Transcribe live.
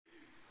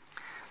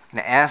I'm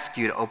going to ask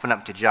you to open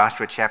up to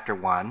Joshua chapter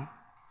 1.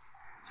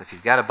 So if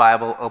you've got a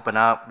Bible, open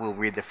up. We'll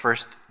read the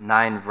first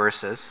 9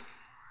 verses.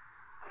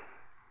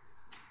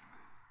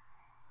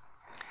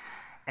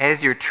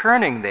 As you're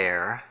turning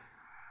there,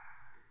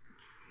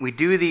 we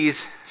do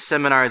these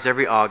seminars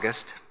every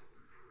August,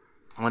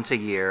 once a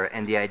year,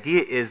 and the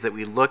idea is that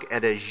we look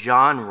at a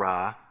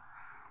genre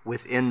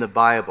within the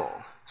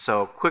Bible.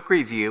 So, quick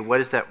review, what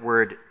does that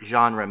word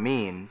genre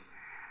mean?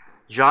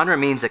 Genre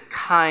means a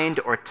kind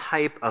or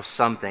type of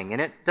something,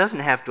 and it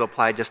doesn't have to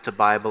apply just to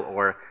Bible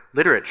or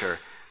literature.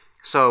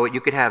 So you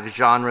could have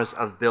genres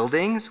of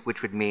buildings,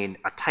 which would mean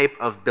a type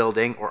of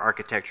building or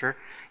architecture.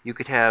 You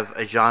could have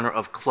a genre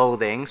of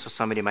clothing, so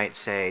somebody might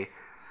say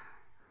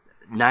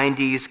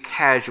 90s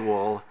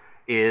casual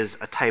is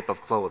a type of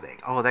clothing.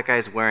 Oh, that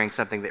guy's wearing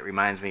something that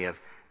reminds me of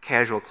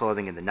casual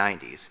clothing in the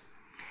 90s.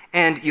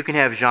 And you can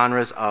have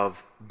genres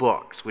of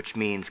books, which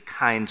means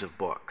kinds of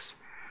books.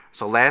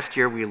 So last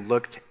year we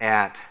looked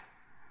at,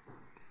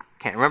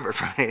 can't remember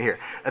from here,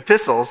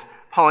 epistles,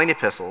 Pauline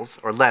epistles,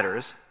 or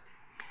letters.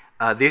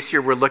 This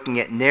year we're looking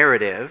at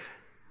narrative,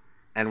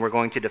 and we're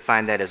going to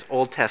define that as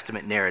Old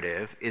Testament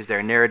narrative. Is there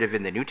a narrative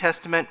in the New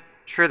Testament?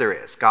 Sure there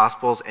is,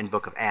 Gospels and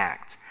Book of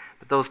Acts.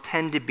 But those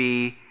tend to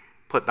be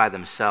put by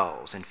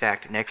themselves. In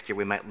fact, next year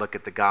we might look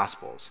at the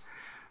Gospels.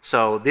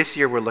 So this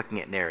year we're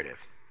looking at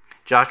narrative.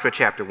 Joshua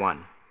chapter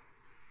 1.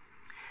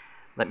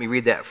 Let me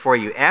read that for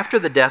you. After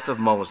the death of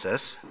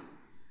Moses,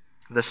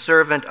 the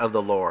servant of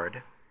the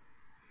Lord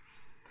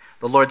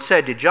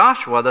said to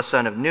Joshua, the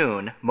son of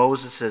Nun,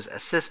 Moses'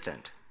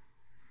 assistant,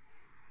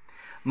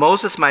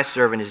 Moses, my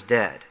servant, is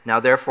dead. Now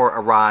therefore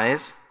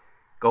arise,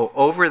 go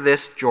over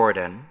this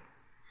Jordan,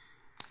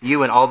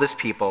 you and all this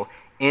people,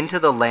 into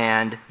the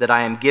land that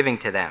I am giving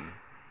to them,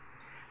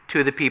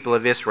 to the people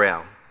of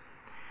Israel.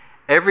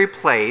 Every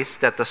place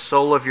that the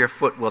sole of your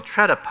foot will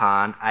tread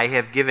upon, I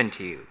have given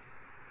to you,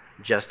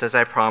 just as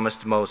I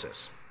promised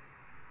Moses.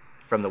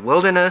 From the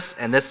wilderness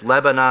and this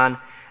Lebanon,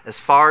 as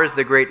far as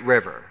the great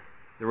river,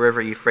 the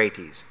river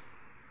Euphrates,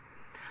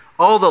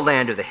 all the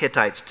land of the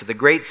Hittites to the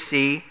great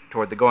sea,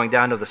 toward the going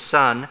down of the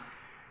sun,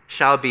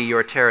 shall be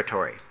your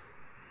territory.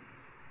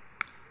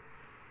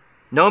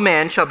 No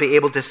man shall be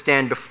able to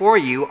stand before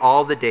you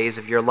all the days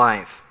of your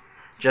life.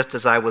 Just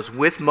as I was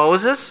with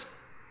Moses,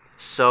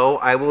 so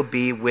I will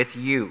be with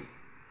you.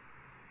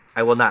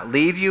 I will not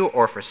leave you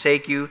or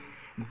forsake you.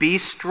 Be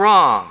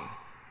strong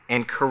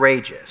and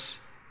courageous,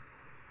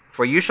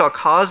 for you shall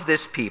cause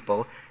this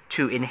people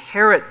to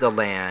inherit the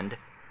land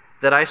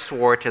that I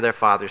swore to their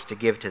fathers to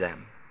give to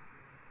them.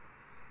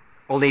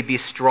 Only be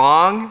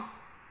strong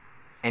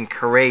and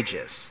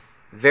courageous,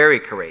 very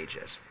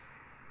courageous,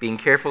 being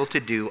careful to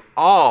do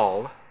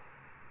all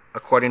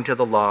according to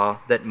the law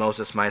that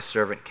Moses my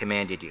servant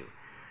commanded you.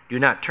 Do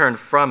not turn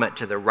from it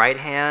to the right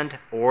hand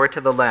or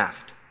to the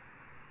left,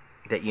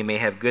 that you may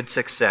have good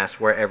success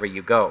wherever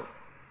you go.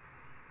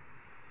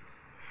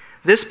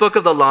 This book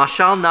of the law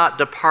shall not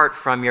depart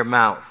from your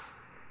mouth,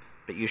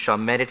 but you shall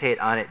meditate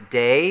on it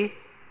day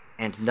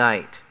and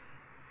night,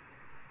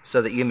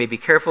 so that you may be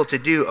careful to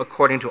do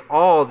according to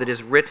all that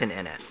is written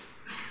in it.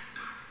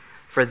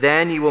 For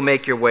then you will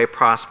make your way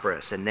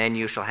prosperous, and then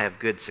you shall have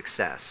good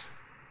success.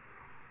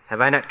 Have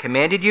I not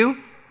commanded you?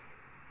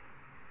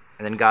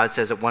 And then God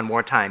says it one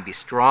more time, be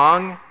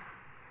strong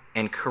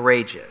and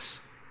courageous.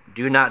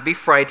 Do not be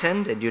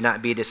frightened and do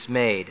not be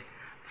dismayed,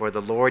 for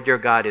the Lord your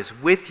God is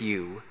with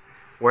you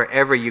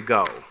wherever you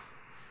go.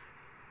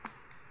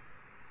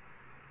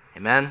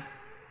 Amen?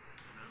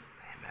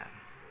 Amen.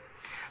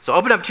 So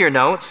open up to your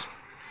notes.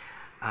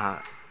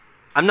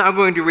 I'm not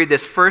going to read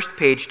this first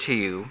page to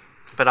you,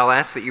 but I'll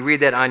ask that you read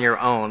that on your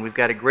own. We've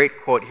got a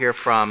great quote here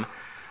from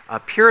a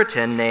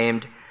Puritan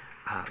named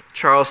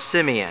Charles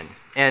Simeon.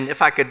 And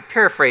if I could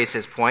paraphrase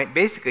his point,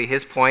 basically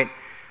his point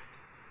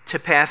to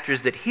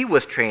pastors that he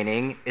was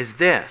training is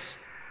this: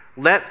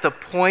 let the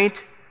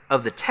point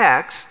of the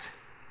text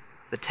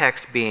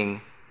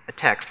being a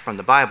text from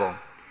the Bible,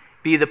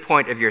 be the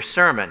point of your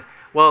sermon.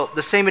 Well,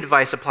 the same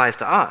advice applies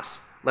to us.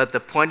 Let the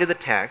point of the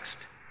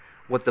text,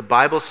 what the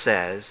Bible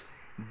says,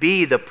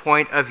 be the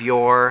point of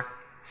your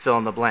fill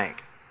in the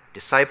blank.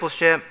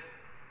 Discipleship,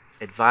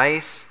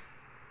 advice,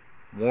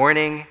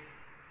 warning,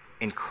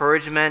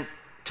 encouragement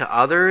to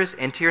others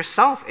and to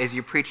yourself as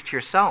you preach to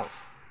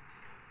yourself.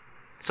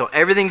 So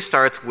everything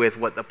starts with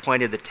what the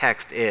point of the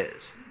text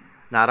is,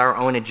 not our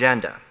own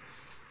agenda.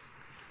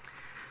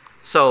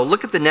 So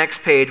look at the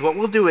next page. What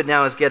we'll do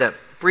now is get a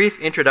brief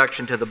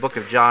introduction to the book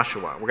of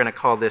Joshua. We're going to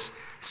call this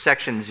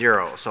section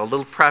 0. So a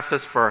little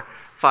preface for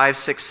 5,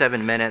 6,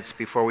 7 minutes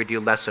before we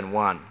do lesson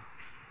 1.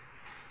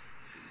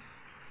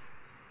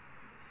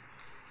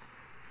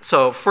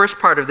 So first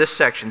part of this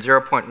section,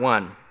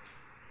 0.1.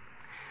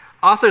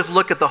 Authors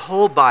look at the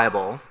whole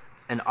Bible,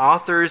 and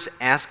authors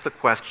ask the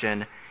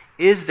question,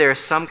 is there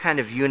some kind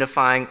of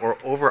unifying or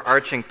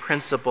overarching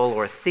principle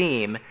or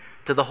theme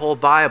to the whole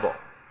Bible?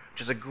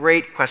 Which is a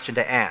great question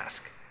to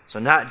ask. So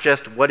not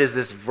just what does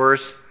this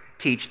verse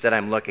teach that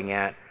I'm looking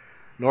at,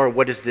 nor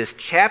what does this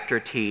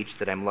chapter teach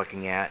that I'm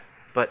looking at,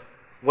 but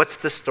what's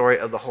the story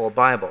of the whole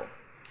Bible?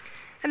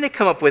 And they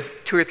come up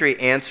with 2 or 3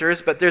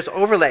 answers, but there's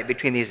overlap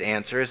between these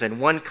answers, and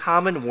one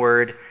common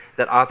word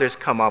that authors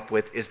come up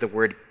with is the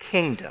word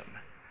kingdom.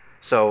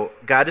 So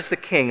God is the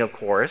king, of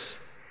course,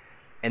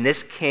 and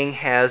this king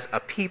has a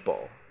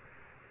people.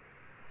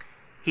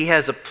 He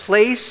has a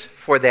place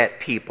for that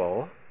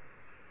people,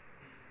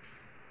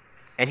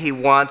 and he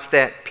wants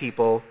that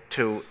people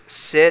to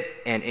sit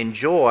and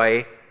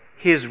enjoy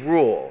his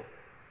rule,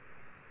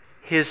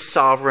 his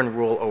sovereign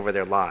rule over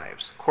their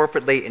lives,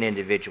 corporately and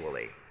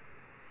individually.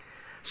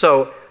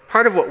 So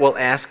part of what we'll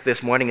ask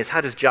this morning is,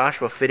 how does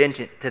Joshua fit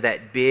into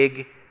that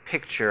big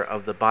picture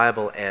of the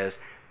Bible as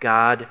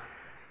God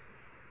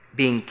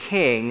being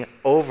king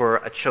over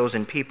a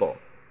chosen people?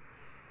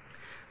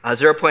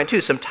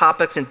 0.2, some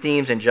topics and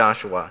themes in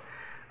Joshua.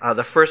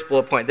 The first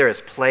bullet point there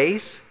is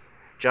place.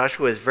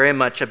 Joshua is very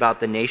much about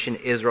the nation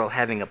Israel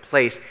having a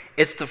place.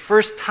 It's the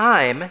first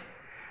time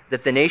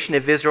that the nation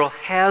of Israel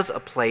has a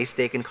place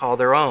they can call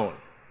their own.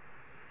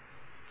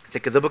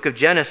 Think of the book of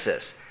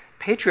Genesis.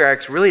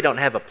 Patriarchs really don't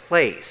have a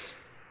place.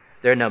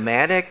 They're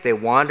nomadic. They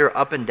wander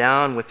up and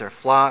down with their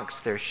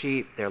flocks, their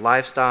sheep, their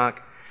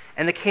livestock,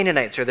 and the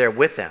Canaanites are there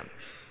with them.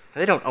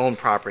 They don't own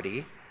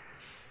property.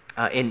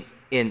 In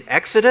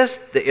Exodus,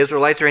 the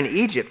Israelites are in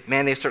Egypt.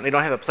 Man, they certainly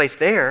don't have a place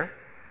there.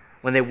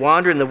 When they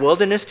wander in the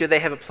wilderness, do they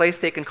have a place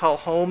they can call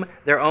home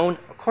their own?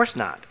 Of course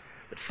not.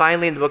 But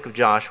finally, in the book of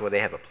Joshua, they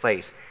have a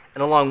place.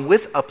 And along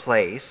with a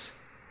place,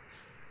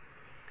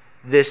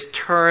 this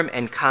term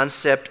and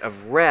concept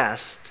of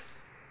rest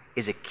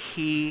is a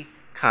key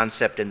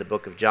concept in the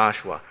book of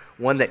Joshua,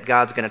 one that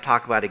God's going to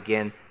talk about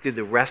again through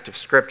the rest of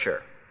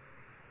Scripture.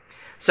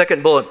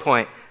 Second bullet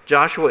point,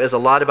 Joshua is a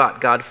lot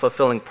about God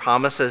fulfilling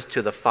promises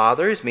to the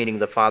fathers, meaning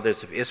the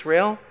fathers of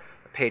Israel,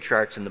 the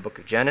patriarchs in the book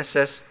of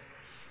Genesis.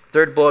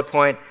 Third bullet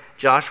point,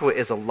 Joshua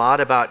is a lot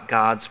about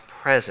God's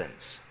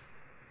presence.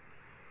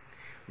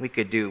 We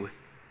could do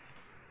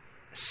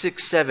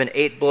 6, 7,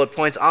 8 bullet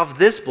points off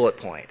this bullet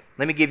point.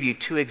 Let me give you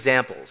 2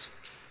 examples.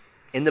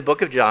 In the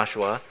book of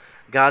Joshua,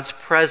 God's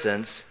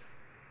presence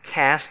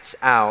casts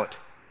out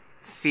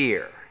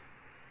fear.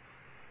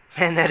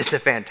 Man, that is a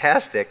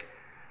fantastic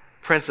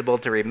principle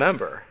to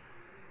remember.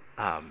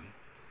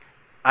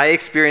 I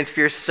experience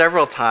fear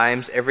several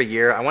times every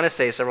year. I want to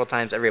say several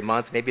times every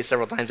month, maybe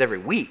several times every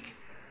week,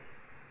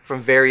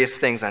 from various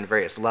things on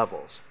various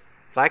levels.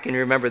 If I can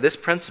remember this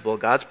principle,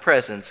 God's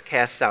presence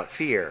casts out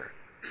fear,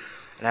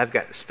 and I've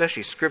got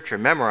especially Scripture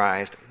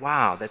memorized,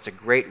 wow, that's a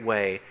great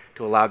way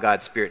to allow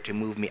God's Spirit to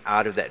move me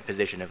out of that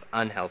position of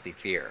unhealthy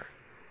fear.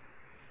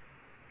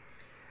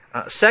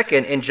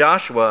 Second, in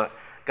Joshua,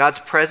 God's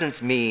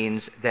presence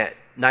means that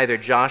neither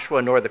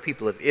Joshua nor the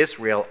people of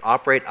Israel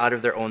operate out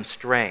of their own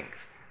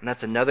strength. And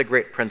that's another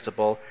great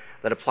principle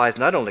that applies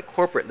not only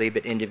corporately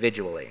but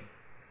individually.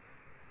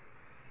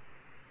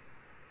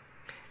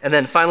 And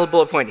then final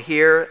bullet point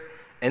here,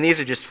 and these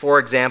are just 4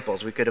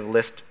 examples. We could have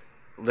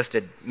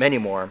listed many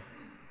more.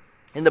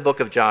 In the book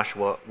of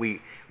Joshua,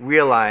 we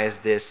realize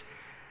this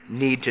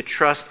need to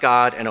trust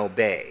God and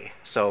obey.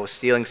 So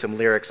stealing some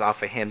lyrics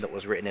off a hymn that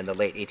was written in the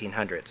late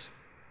 1800s.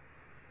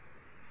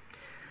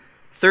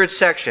 Third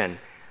section,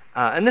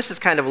 and this is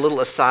kind of a little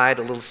aside,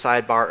 a little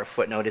sidebar or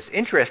footnote. It's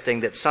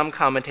interesting that some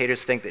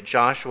commentators think that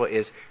Joshua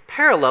is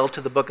parallel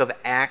to the book of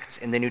Acts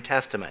in the New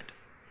Testament.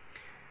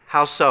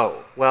 How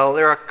so? Well,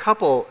 there are a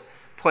couple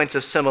points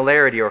of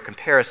similarity or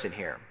comparison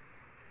here.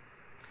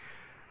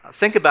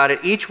 Think about it.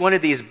 Each one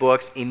of these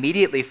books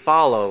immediately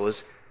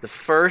follows the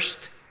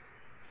first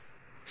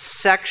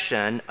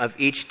section of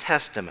each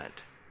testament.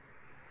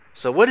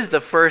 So what is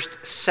the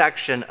first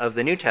section of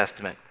the New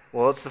Testament?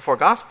 Well, it's the 4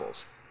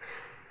 Gospels.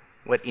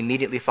 What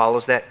immediately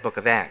follows that? Book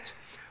of Acts.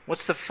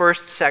 What's the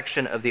first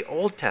section of the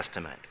Old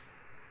Testament?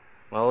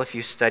 Well, if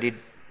you studied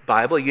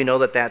Bible, you know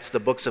that that's the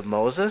books of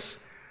Moses,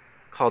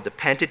 called the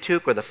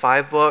Pentateuch or the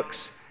 5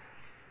 books,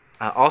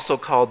 also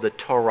called the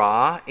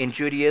Torah in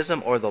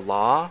Judaism or the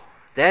Law.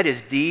 That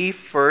is the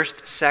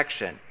first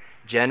section,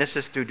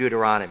 Genesis through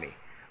Deuteronomy.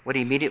 What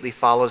immediately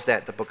follows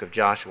that? The book of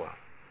Joshua.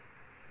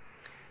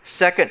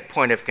 Second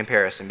point of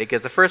comparison,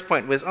 because the first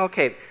point was,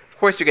 okay, of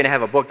course you're going to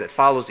have a book that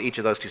follows each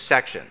of those 2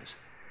 sections.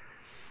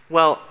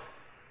 Well,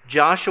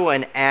 Joshua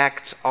and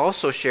Acts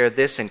also share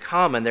this in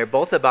common. They're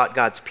both about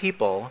God's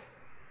people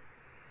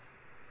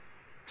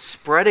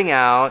spreading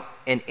out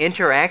and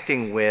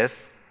interacting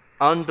with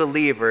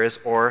unbelievers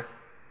or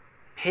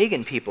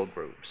pagan people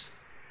groups.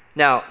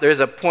 Now, there's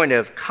a point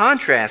of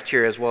contrast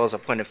here as well as a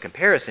point of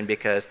comparison,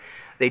 because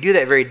they do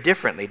that very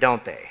differently,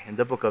 don't they? In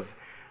the book of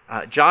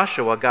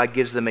Joshua, God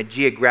gives them a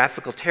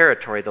geographical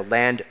territory, the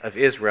land of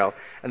Israel,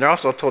 and they're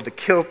also told to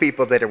kill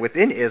people that are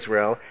within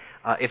Israel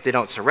if they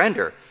don't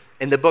surrender.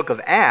 In the book of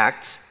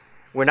Acts,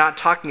 we're not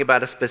talking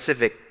about a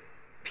specific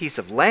piece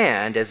of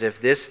land as if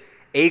this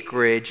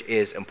acreage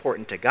is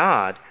important to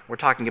God. We're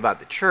talking about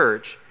the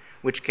church,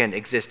 which can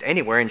exist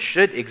anywhere and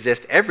should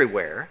exist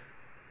everywhere.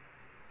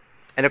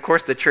 And of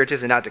course, the church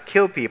isn't out to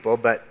kill people,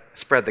 but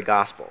spread the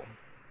gospel.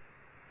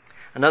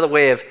 Another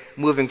way of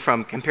moving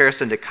from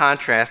comparison to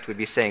contrast would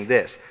be saying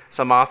this.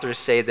 Some authors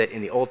say that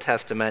in the Old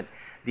Testament,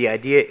 the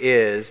idea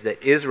is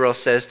that Israel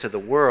says to the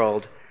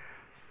world,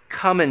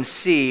 come and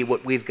see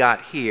what we've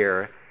got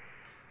here,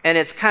 and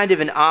it's kind of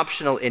an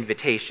optional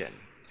invitation.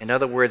 In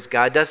other words,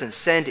 God doesn't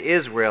send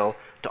Israel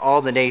to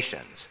all the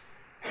nations.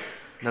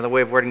 Another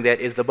way of wording that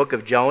is the book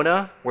of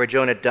Jonah, where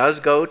Jonah does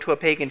go to a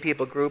pagan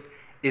people group,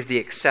 is the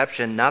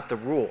exception, not the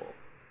rule.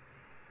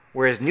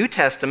 Whereas New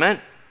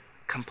Testament,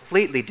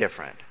 completely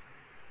different.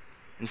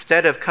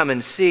 Instead of come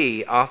and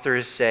see,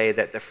 authors say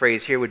that the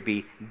phrase here would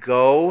be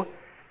go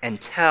and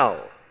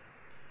tell.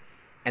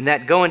 And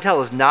that go and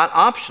tell is not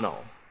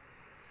optional,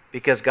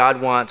 because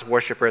God wants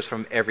worshipers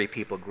from every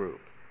people group.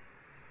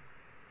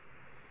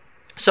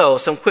 So,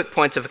 some quick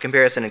points of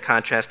comparison and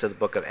contrast to the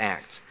book of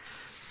Acts.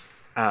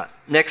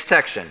 Next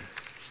section.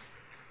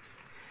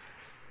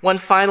 One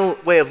final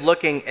way of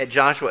looking at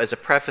Joshua as a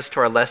preface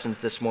to our lessons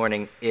this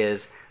morning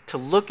is to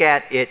look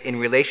at it in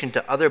relation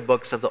to other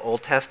books of the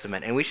Old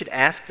Testament. And we should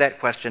ask that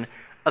question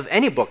of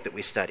any book that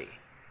we study.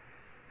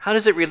 How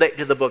does it relate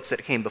to the books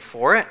that came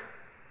before it?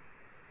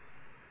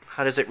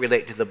 How does it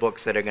relate to the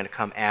books that are going to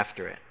come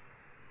after it?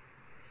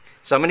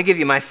 So I'm going to give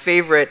you my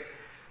favorite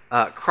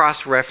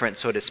cross-reference,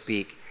 so to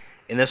speak,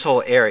 in this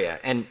whole area.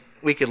 And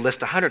we could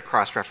list 100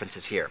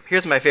 cross-references here.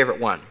 Here's my favorite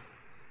one.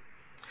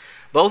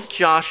 Both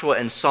Joshua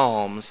and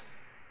Psalms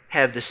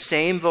have the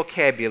same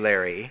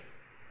vocabulary,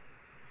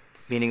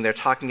 meaning they're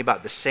talking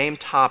about the same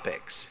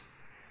topics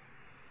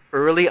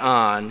early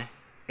on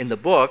in the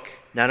book,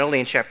 not only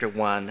in chapter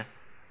 1,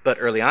 but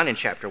early on in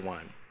chapter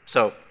 1.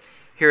 So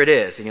here it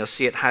is, and you'll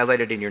see it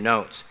highlighted in your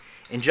notes.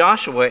 In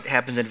Joshua, it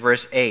happens in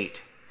verse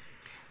 8.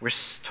 We're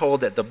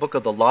told that the book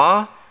of the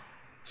law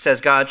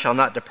says, God shall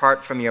not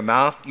depart from your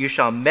mouth. You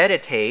shall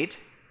meditate.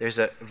 There's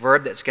a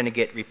verb that's going to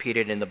get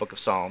repeated in the book of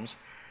Psalms.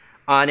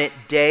 On it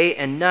day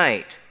and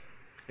night.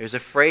 There's a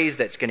phrase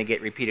that's going to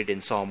get repeated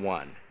in Psalm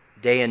 1.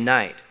 Day and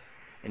night.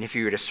 And if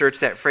you were to search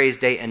that phrase,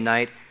 day and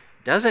night,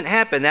 it doesn't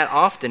happen that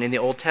often in the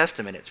Old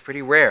Testament. It's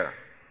pretty rare.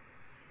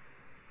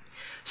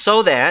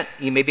 So that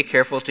you may be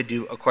careful to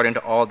do according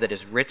to all that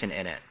is written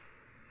in it.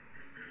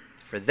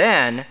 For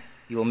then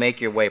you will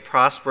make your way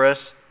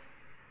prosperous,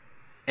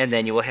 and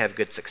then you will have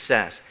good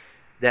success.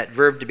 That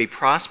verb to be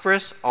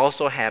prosperous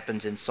also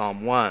happens in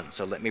Psalm 1.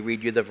 So let me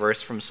read you the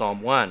verse from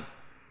Psalm 1.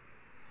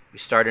 We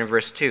start in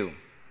verse 2.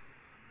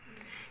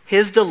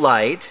 His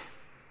delight,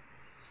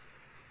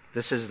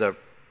 this is the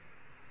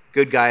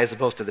good guy as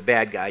opposed to the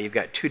bad guy. You've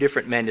got two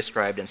different men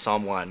described in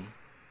Psalm 1.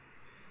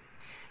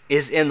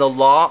 Is in the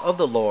law of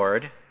the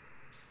Lord,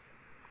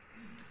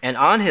 and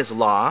on his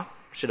law,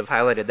 should have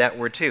highlighted that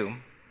word too,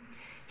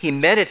 he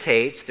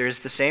meditates, there's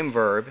the same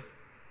verb,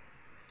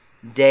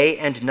 day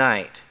and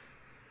night.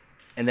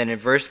 And then in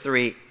verse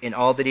 3, in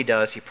all that he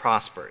does, he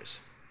prospers.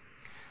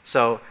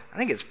 So I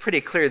think it's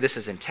pretty clear this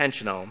is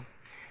intentional. And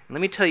let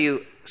me tell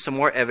you some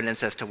more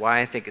evidence as to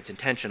why I think it's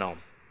intentional.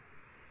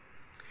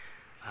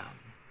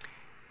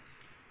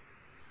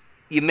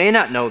 You may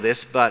not know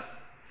this, but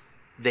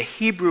the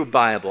Hebrew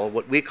Bible,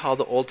 what we call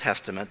the Old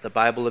Testament, the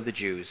Bible of the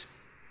Jews,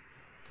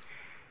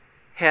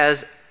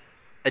 has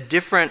a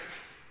different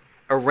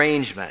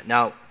arrangement.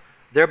 Now,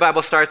 their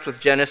Bible starts with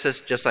Genesis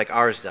just like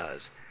ours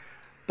does,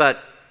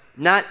 but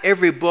not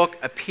every book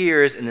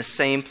appears in the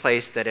same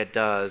place that it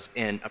does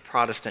in a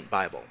Protestant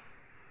Bible,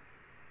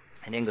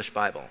 an English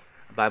Bible,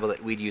 a Bible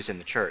that we'd use in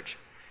the church.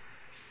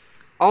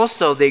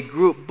 Also, they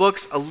group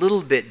books a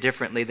little bit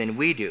differently than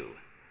we do.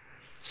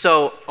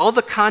 So all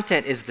the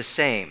content is the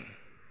same.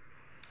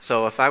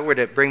 So if I were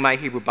to bring my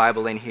Hebrew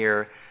Bible in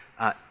here,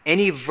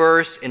 any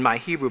verse in my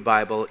Hebrew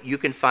Bible you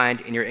can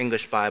find in your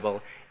English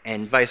Bible,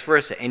 and vice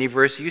versa. Any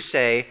verse you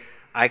say,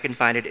 I can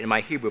find it in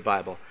my Hebrew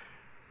Bible.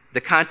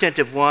 The content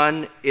of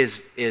one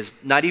is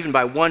not even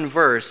by one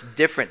verse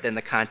different than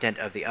the content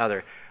of the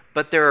other,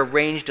 but they're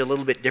arranged a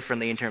little bit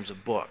differently in terms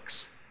of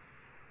books.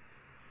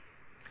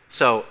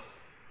 So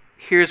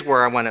here's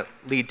where I want to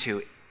lead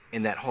to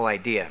in that whole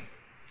idea.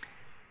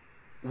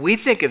 We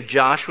think of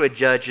Joshua,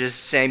 Judges,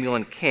 Samuel,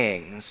 and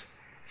Kings,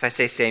 if I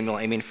say Samuel,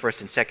 I mean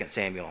 1st and 2nd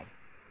Samuel,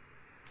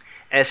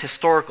 as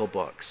historical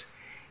books.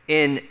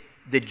 In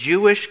the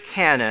Jewish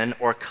canon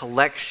or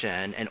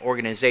collection and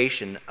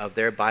organization of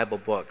their Bible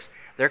books,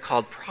 they're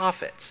called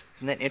prophets.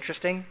 Isn't that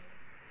interesting?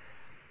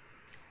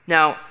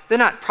 Now, they're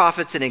not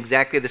prophets in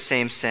exactly the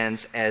same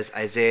sense as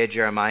Isaiah,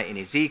 Jeremiah, and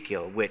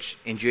Ezekiel, which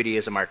in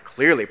Judaism are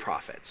clearly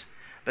prophets,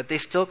 but they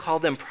still call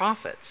them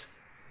prophets.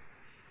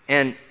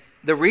 And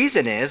the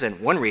reason is, and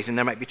one reason,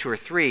 there might be two or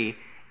three,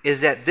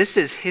 is that this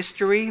is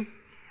history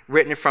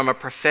written from a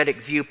prophetic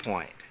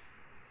viewpoint.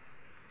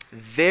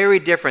 Very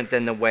different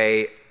than the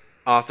way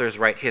authors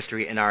write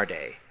history in our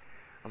day.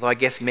 Although I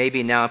guess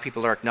maybe now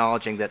people are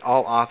acknowledging that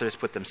all authors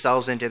put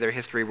themselves into their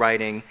history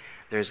writing.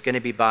 There's going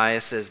to be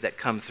biases that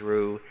come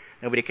through.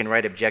 Nobody can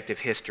write objective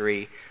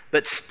history.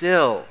 But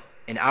still,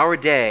 in our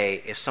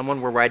day, if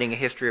someone were writing a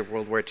history of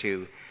World War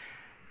II,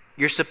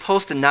 you're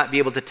supposed to not be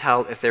able to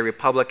tell if they're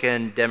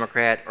Republican,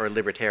 Democrat, or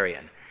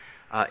Libertarian,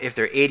 if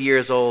they're 80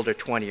 years old or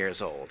 20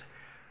 years old,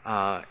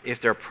 if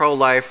they're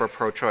pro-life or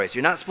pro-choice.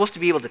 You're not supposed to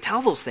be able to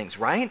tell those things,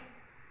 right?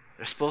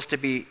 They're supposed to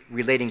be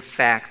relating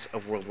facts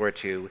of World War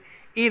II,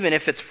 even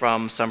if it's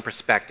from some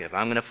perspective.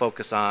 I'm going to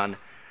focus on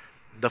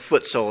the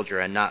foot soldier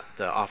and not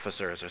the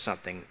officers or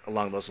something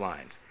along those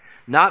lines.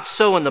 Not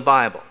so in the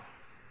Bible.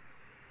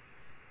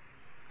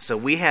 So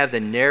we have the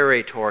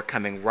narrator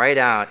coming right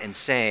out and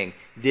saying,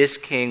 this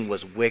king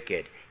was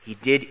wicked. He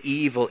did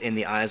evil in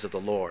the eyes of the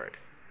Lord.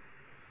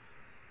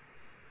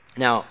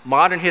 Now,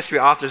 modern history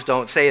authors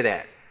don't say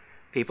that.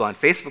 People on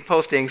Facebook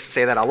postings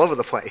say that all over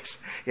the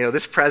place.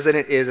 This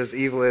president is as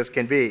evil as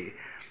can be.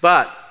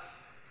 But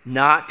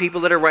not people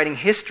that are writing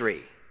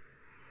history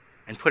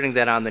and putting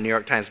that on the New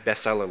York Times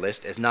bestseller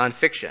list as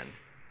nonfiction.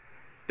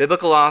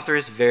 Biblical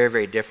authors, very,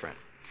 very different.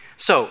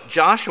 So,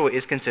 Joshua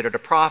is considered a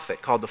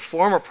prophet, called the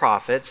former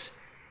prophets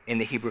in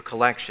the Hebrew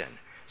collection.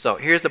 So,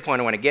 here's the point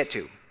I want to get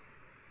to.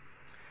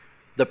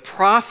 The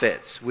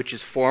prophets, which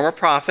is former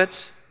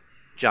prophets,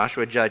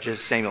 Joshua, Judges,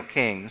 Samuel,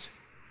 Kings,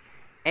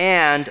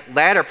 and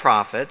latter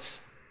prophets,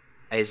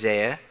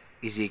 Isaiah,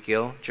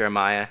 Ezekiel,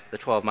 Jeremiah, the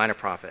 12 minor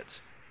prophets.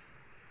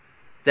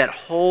 That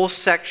whole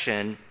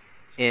section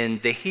in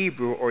the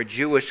Hebrew or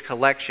Jewish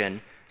collection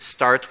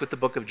starts with the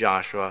book of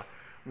Joshua,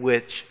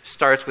 which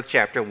starts with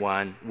chapter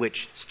 1,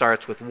 which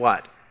starts with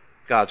what?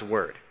 God's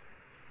Word.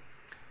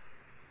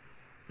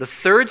 The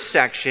third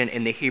section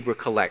in the Hebrew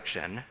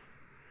collection,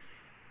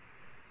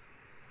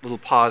 little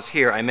pause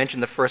here, I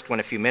mentioned the first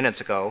one a few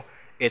minutes ago.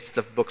 It's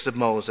the books of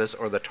Moses,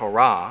 or the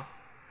Torah.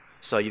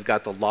 So you've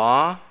got the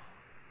law,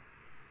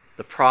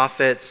 the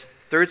prophets.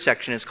 Third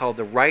section is called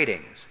the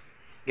writings.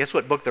 Guess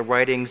what book the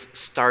writings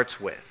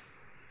starts with?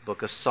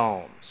 Book of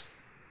Psalms.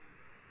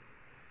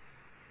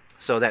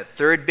 So that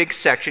third big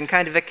section,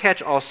 kind of a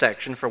catch-all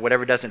section for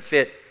whatever doesn't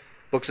fit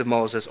books of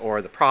Moses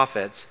or the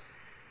prophets,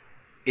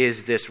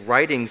 is this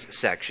writings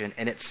section,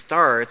 and it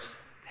starts,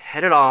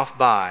 kicked off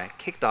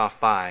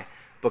by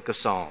book of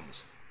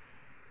Psalms.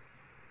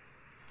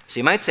 So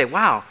you might say,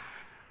 wow,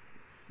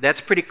 that's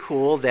pretty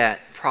cool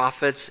that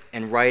prophets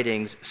and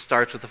writings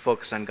starts with a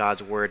focus on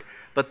God's Word,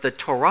 but the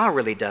Torah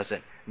really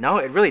doesn't. No,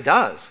 it really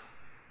does.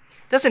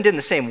 It doesn't in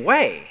the same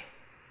way.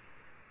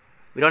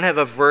 We don't have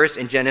a verse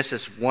in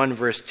Genesis 1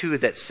 verse 2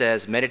 that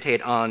says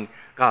meditate on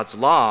God's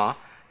law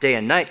day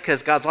and night,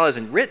 because God's law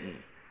isn't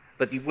written.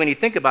 But when you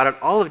think about it,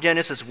 all of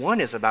Genesis 1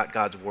 is about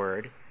God's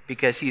Word,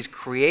 because he's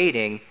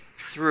creating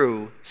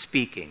through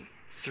speaking,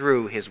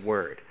 through his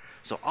Word.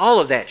 So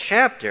all of that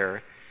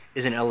chapter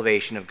is an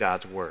elevation of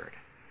God's Word.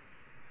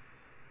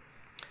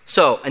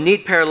 So, a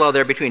neat parallel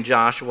there between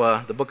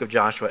Joshua, the book of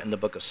Joshua, and the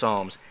book of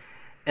Psalms.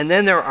 And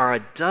then there are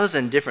a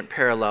dozen different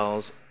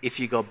parallels if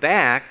you go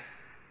back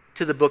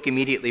to the book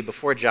immediately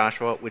before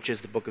Joshua, which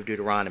is the book of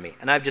Deuteronomy.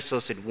 And I've just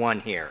listed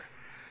one here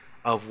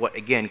of what,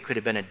 again, could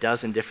have been a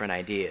dozen different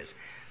ideas.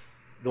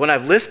 The one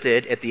I've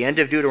listed at the end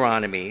of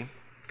Deuteronomy,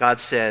 God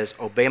says,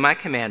 obey my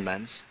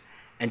commandments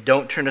and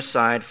don't turn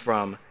aside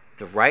from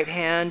the right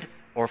hand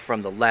or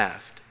from the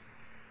left.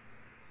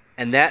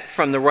 And that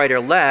from the right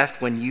or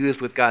left, when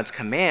used with God's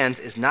commands,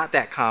 is not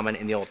that common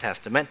in the Old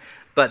Testament,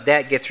 but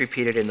that gets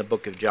repeated in the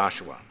book of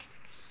Joshua.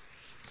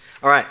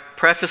 All right,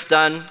 preface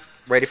done,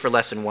 ready for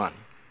lesson 1.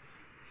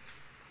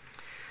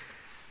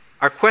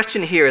 Our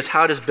question here is,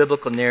 how does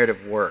biblical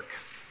narrative work?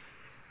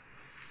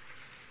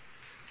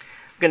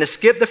 I'm going to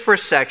skip the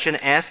first section,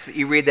 ask that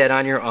you read that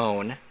on your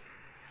own.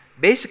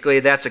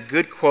 Basically, that's a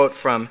good quote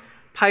from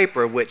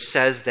Piper, which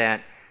says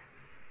that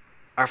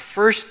our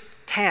first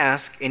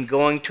task in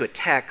going to a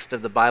text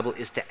of the Bible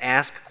is to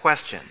ask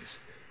questions.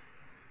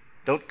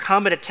 Don't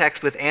come at a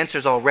text with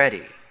answers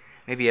already.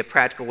 Maybe a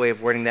practical way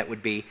of wording that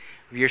would be,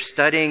 if you're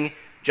studying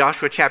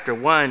Joshua chapter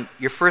 1,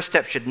 your first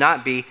step should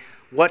not be,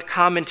 what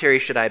commentary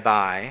should I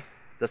buy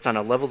that's on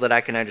a level that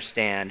I can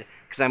understand,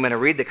 because I'm going to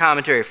read the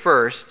commentary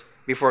first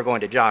before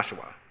going to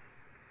Joshua.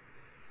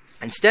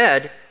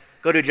 Instead,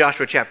 go to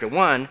Joshua chapter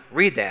 1,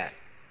 read that,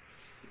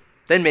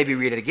 then maybe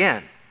read it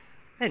again,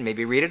 then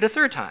maybe read it a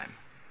third time.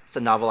 It's a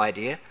novel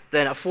idea.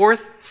 Then a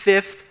fourth,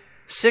 fifth,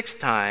 sixth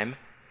time,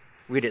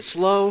 read it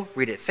slow,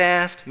 read it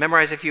fast,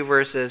 memorize a few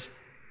verses,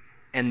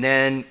 and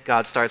then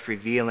God starts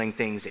revealing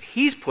things that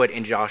he's put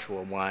in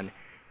Joshua 1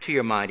 to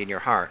your mind and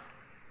your heart.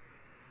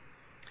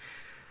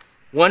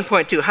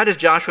 1.2, how does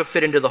Joshua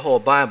fit into the whole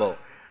Bible?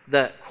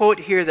 The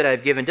quote here that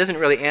I've given doesn't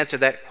really answer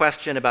that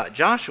question about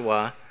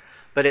Joshua,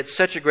 but it's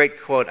such a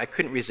great quote, I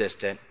couldn't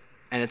resist it.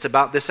 And it's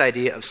about this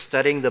idea of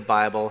studying the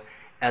Bible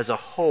as a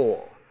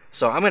whole.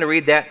 So I'm going to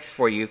read that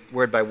for you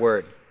word by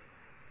word.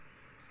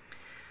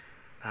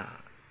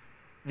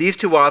 These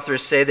two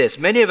authors say this: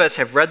 many of us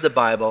have read the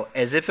Bible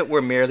as if it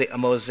were merely a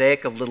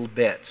mosaic of little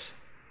bits.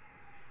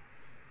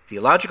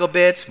 Theological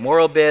bits,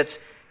 moral bits,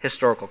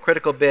 historical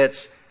critical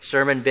bits,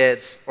 sermon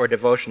bits, or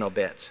devotional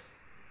bits.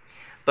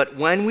 But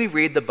when we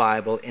read the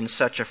Bible in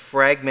such a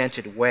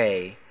fragmented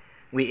way,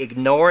 we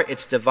ignore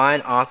its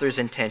divine author's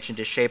intention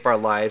to shape our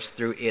lives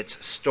through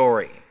its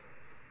story.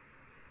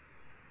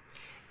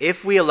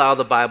 If we allow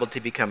the Bible to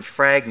become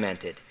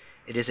fragmented,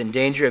 it is in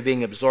danger of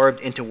being absorbed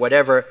into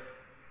whatever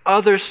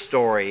other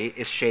story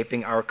is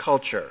shaping our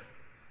culture.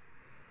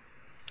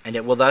 And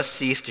it will thus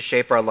cease to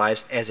shape our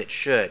lives as it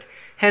should.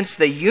 Hence,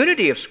 the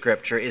unity of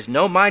Scripture is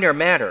no minor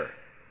matter.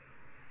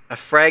 A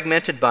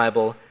fragmented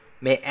Bible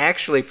may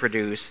actually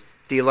produce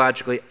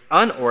theologically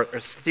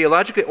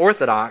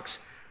orthodox,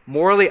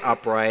 morally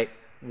upright,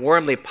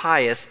 warmly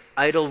pious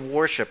idol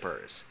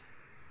worshippers.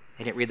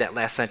 I didn't read that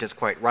last sentence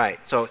quite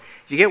right. So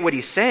if you get what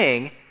he's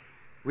saying,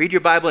 read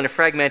your Bible in a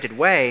fragmented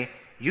way,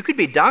 you could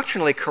be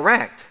doctrinally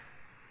correct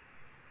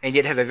and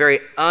yet have a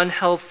very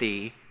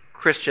unhealthy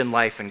Christian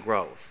life and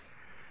growth.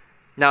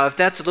 Now, if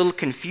that's a little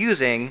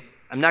confusing,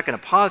 I'm not going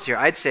to pause here.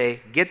 I'd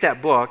say get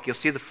that book. You'll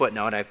see the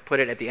footnote. I've put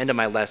it at the end of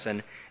my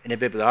lesson in a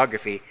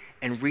bibliography,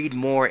 and read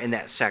more in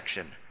that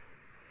section.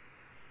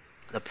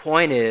 The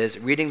point is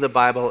reading the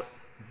Bible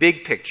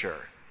big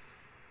picture,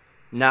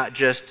 not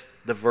just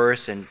the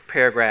verse and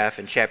paragraph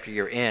and chapter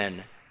you're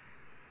in,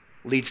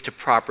 leads to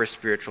proper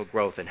spiritual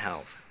growth and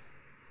health,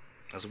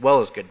 as well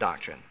as good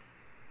doctrine.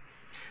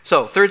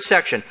 So, third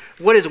section,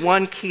 what is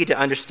one key to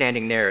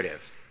understanding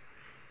narrative?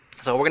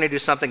 So we're going to do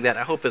something that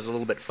I hope is a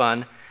little bit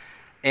fun,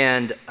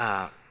 and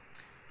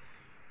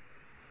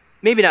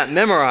maybe not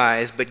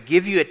memorize, but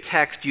give you a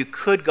text you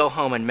could go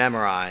home and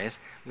memorize.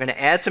 I'm going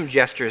to add some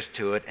gestures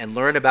to it and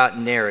learn about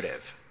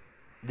narrative,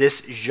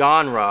 this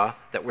genre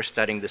that we're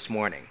studying this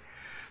morning.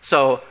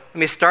 So let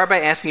me start by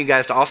asking you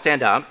guys to all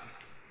stand up.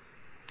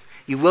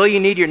 You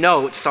need your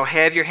notes, so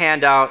have your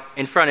handout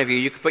in front of you.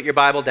 You can put your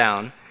Bible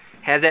down,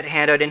 have that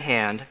handout in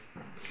hand,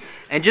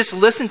 and just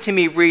listen to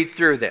me read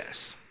through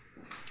this.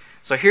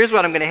 So here's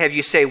what I'm going to have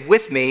you say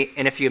with me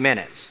in a few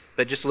minutes,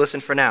 but just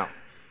listen for now.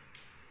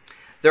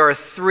 There are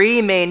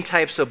three main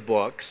types of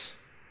books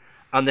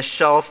on the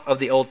shelf of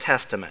the Old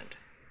Testament.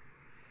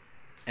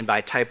 And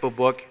by type of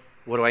book,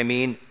 what do I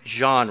mean?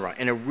 Genre,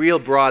 in a real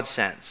broad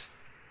sense.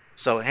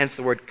 So hence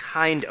the word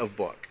kind of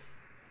book.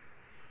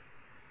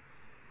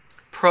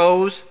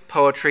 Prose,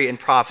 poetry, and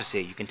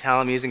prophecy. You can tell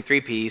I'm using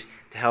 3 Ps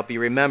to help you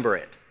remember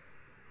it.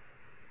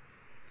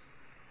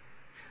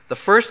 The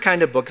first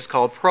kind of book is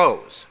called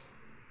prose.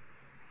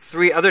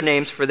 3 other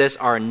names for this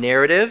are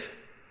narrative,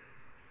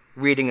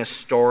 reading a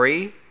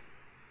story,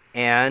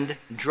 and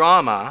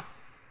drama,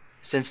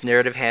 since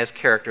narrative has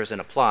characters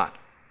and a plot.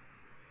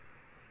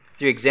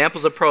 3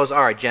 examples of prose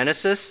are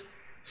Genesis,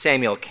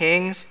 Samuel,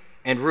 Kings,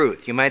 and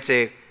Ruth. You might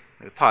say,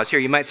 let me pause here,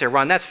 you might say,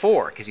 Ron, that's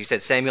 4, because you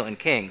said Samuel and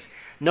Kings.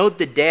 Note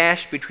the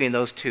dash between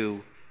those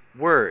 2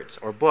 words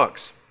or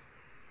books.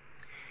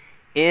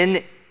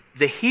 In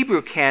the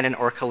Hebrew canon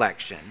or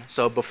collection,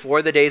 so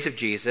before the days of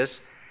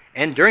Jesus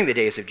and during the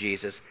days of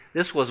Jesus,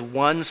 this was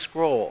one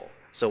scroll.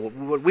 So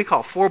what we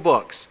call 4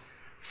 books,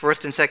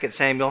 1st and 2nd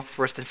Samuel,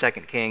 1st and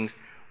 2nd Kings,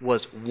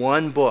 was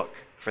one book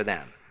for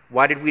them.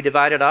 Why did we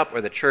divide it up,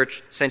 or the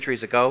church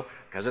centuries ago?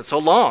 Because it's so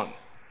long.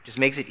 It just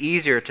makes it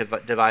easier to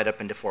divide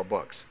up into 4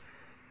 books.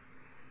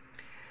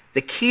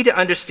 The key to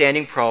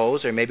understanding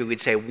prose, or maybe we'd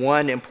say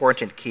one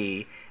important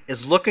key,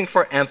 is looking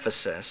for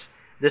emphasis.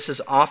 This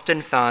is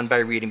often found by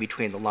reading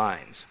between the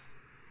lines.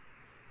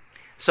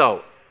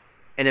 So,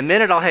 in a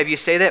minute I'll have you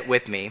say that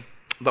with me,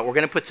 but we're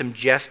going to put some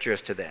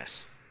gestures to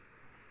this.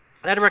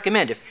 And I'd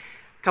recommend, if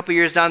a couple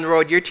years down the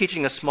road you're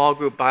teaching a small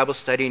group Bible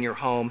study in your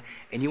home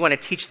and you want to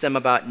teach them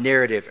about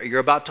narrative, or you're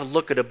about to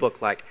look at a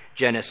book like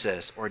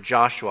Genesis or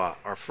Joshua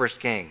or 1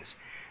 Kings,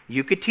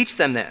 you could teach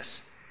them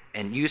this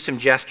and use some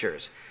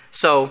gestures.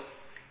 So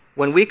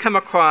when we come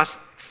across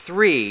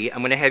 3, I'm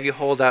going to have you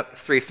hold up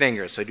 3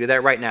 fingers. So do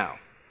that right now.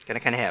 You're going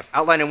to kind of have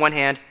outline in one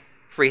hand,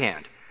 free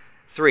hand.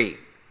 3.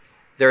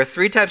 There are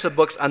 3 types of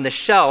books on the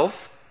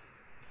shelf.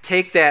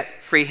 Take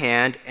that free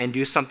hand and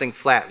do something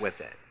flat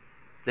with it.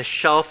 The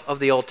shelf of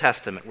the Old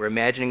Testament. We're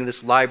imagining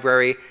this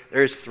library.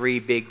 There's 3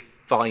 big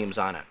volumes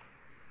on it.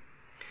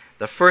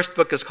 The first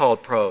book is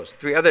called prose.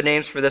 3 other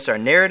names for this are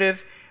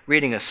narrative,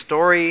 reading a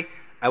story.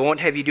 I won't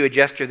have you do a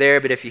gesture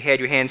there, but if you had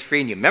your hands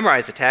free and you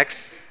memorize the text,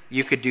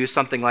 you could do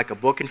something like a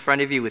book in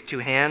front of you with 2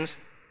 hands.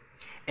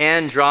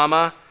 And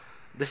drama.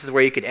 This is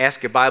where you could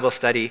ask your Bible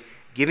study,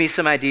 give me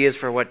some ideas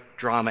for what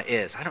drama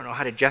is. I don't know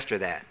how to gesture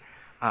that.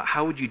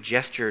 How would you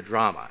gesture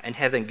drama? And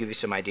have them give you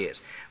some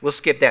ideas. We'll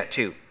skip that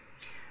too.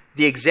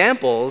 The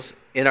examples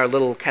in our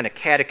little kind of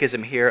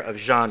catechism here of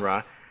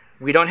genre,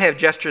 we don't have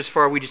gestures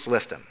for, we just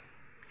list them.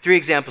 3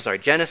 examples are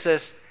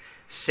Genesis,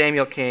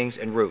 Samuel, Kings,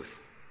 and Ruth.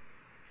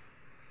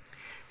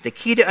 The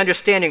key to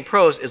understanding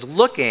prose is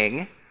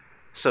looking,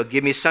 so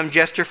give me some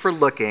gesture for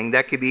looking.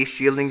 That could be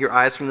shielding your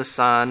eyes from the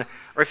sun,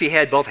 or if you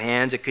had both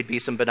hands, it could be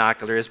some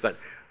binoculars, but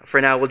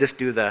for now we'll just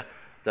do the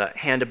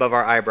hand above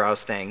our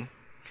eyebrows thing.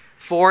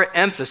 For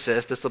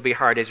emphasis, this will be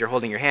hard as you're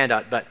holding your hand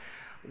out, but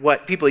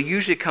what people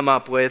usually come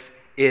up with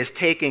is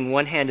taking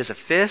one hand as a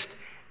fist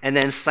and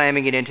then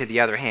slamming it into the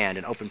other hand,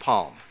 an open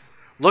palm.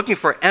 Looking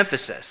for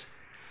emphasis.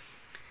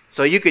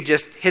 So you could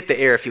just hit the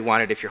air if you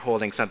wanted, if you're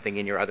holding something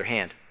in your other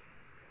hand.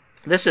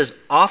 This is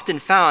often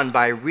found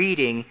by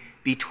reading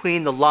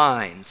between the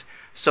lines.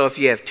 So if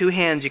you have 2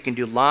 hands, you can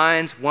do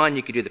lines. 1,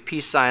 you can do the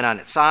peace sign on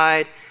its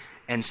side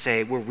and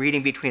say, we're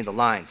reading between the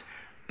lines.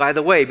 By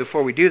the way,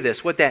 before we do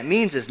this, what that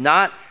means is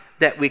not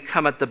that we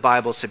come at the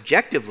Bible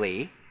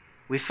subjectively.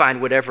 We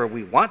find whatever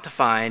we want to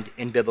find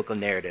in biblical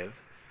narrative.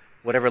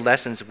 whatever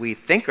lessons we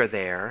think are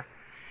there.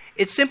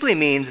 It simply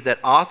means that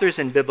authors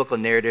in biblical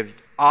narrative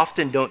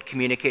often don't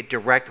communicate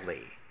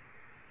directly.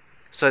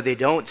 So they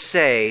don't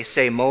say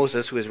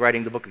Moses, who is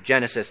writing the book of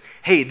Genesis,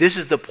 hey, this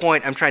is the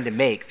point I'm trying to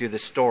make through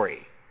this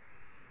story.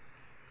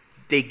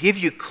 They give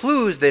you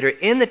clues that are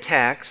in the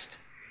text,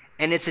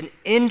 and it's an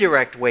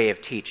indirect way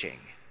of teaching.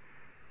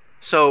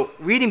 So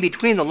reading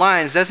between the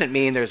lines doesn't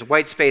mean there's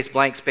white space,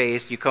 blank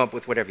space, you come up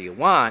with whatever you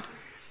want.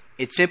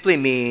 It simply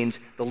means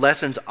the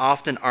lessons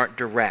often aren't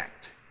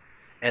direct,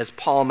 as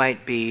Paul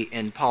might be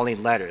in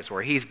Pauline letters,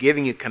 where he's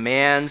giving you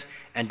commands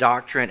and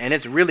doctrine, and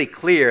it's really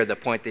clear the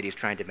point that he's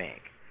trying to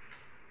make.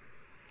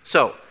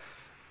 So,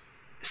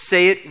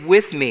 say it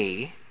with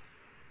me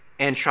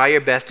and try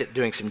your best at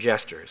doing some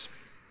gestures.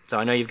 So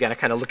I know you've got to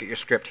kind of look at your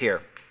script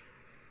here.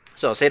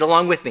 So say it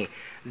along with me.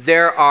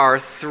 There are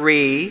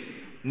 3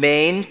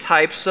 main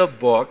types of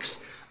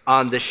books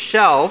on the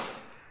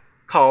shelf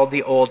called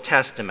the Old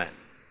Testament: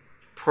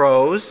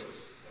 prose,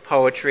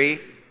 poetry,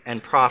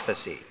 and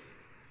prophecy.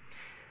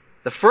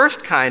 The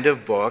first kind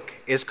of book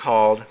is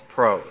called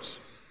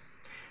prose.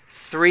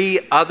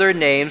 3 other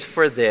names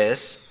for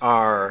this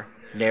are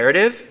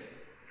narrative,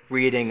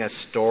 reading a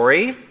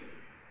story,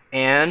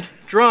 and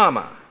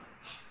drama,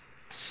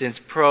 since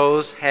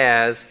prose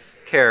has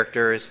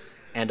characters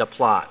and a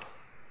plot.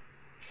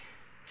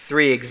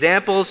 3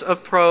 examples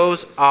of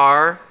prose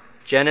are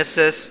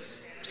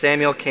Genesis,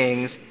 Samuel,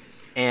 Kings,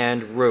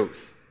 and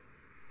Ruth.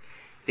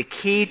 The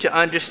key to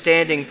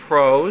understanding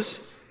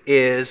prose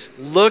is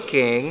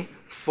looking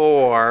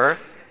for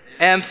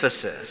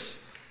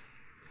emphasis.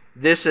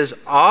 This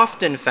is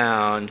often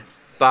found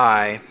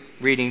by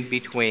reading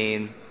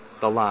between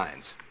the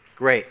lines.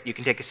 Great, you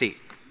can take a seat.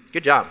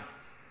 Good job.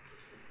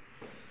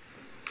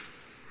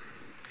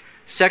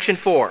 Section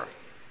 4.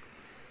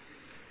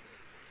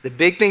 The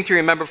big thing to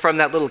remember from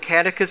that little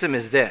catechism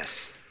is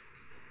this.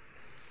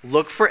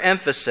 Look for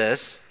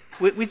emphasis.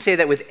 We'd say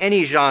that with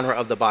any genre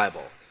of the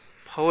Bible.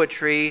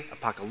 Poetry,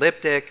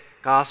 apocalyptic,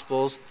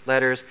 gospels,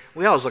 letters.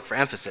 We always look for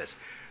emphasis.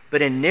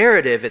 But in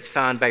narrative, it's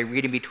found by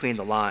reading between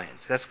the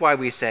lines. That's why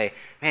we say,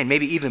 man,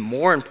 maybe even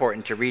more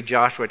important to read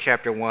Joshua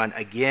chapter 1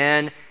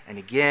 again and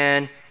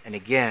again and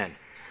again,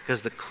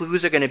 because the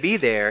clues are going to be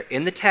there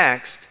in the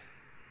text,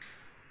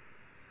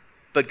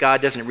 but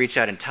God doesn't reach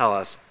out and tell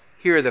us,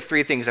 here are the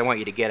 3 things I want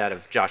you to get out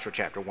of Joshua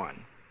chapter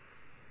 1.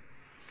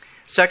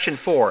 Section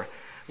 4,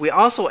 we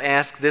also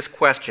ask this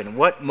question: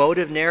 what mode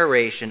of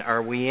narration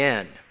are we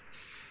in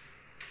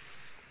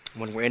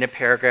when we're in a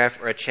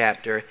paragraph or a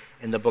chapter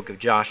in the book of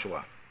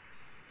Joshua?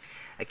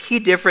 A key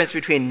difference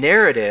between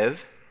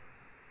narrative,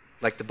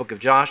 like the book of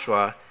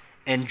Joshua,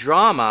 and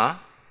drama,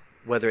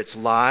 whether it's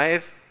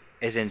live,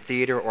 as in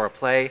theater or a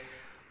play,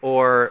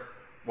 or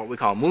what we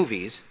call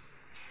movies,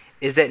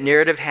 is that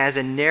narrative has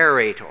a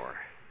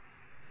narrator.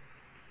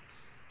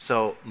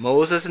 So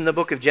Moses in the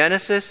book of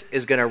Genesis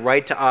is going to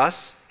write to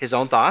us his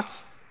own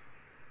thoughts,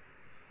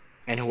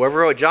 and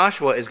whoever wrote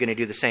Joshua is going to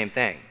do the same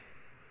thing.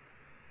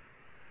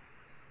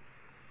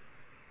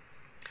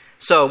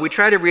 So we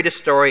try to read a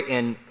story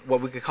in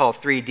what we could call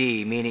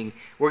 3D, meaning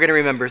we're going to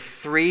remember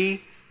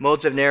 3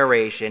 modes of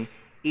narration,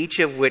 each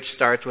of which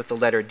starts with the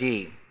letter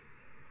D.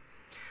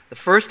 The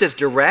first is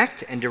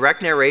direct, and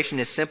direct narration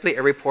is simply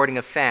a reporting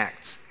of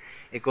facts.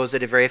 It goes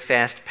at a very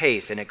fast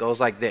pace, and it goes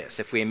like this.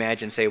 If we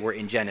imagine, say, we're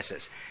in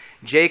Genesis.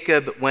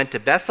 Jacob went to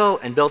Bethel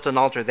and built an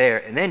altar there,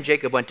 and then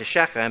Jacob went to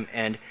Shechem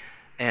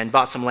and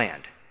bought some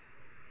land.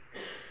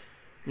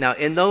 Now,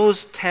 in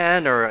those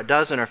 10 or a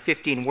dozen or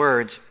 15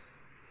 words,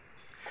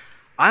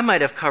 I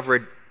might have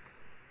covered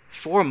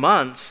 4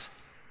 months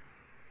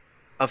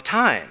of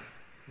time.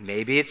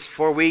 Maybe it's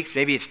 4 weeks,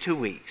 maybe it's 2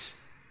 weeks.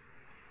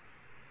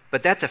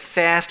 But that's a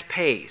fast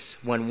pace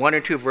when 1 or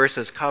 2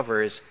 verses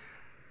covers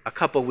a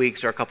couple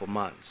weeks or a couple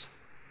months.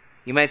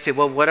 You might say,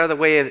 well, what other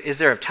way is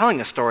there of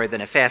telling a story than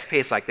a fast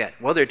pace like that?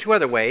 Well, there are 2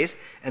 other ways,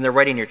 and they're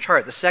right in your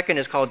chart. The second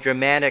is called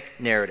dramatic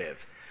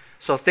narrative.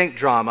 So think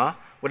drama.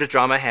 What does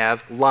drama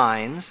have?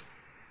 Lines.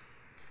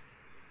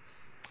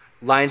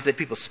 Lines that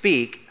people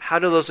speak. How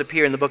do those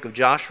appear in the book of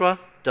Joshua?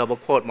 Double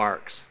quote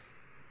marks.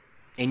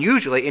 And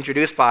usually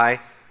introduced by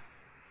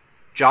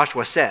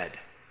Joshua said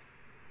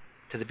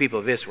to the people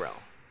of Israel,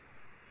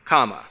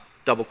 comma,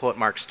 double quote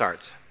mark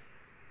starts.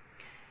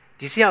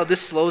 Do you see how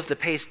this slows the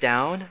pace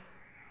down?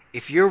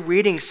 If you're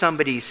reading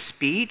somebody's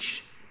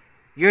speech,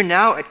 you're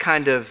now at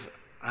kind of,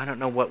 I don't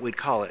know what we'd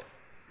call it,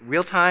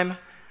 real time?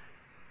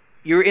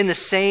 You're in the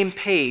same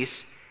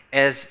pace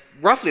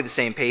roughly the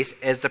same pace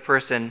as the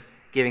person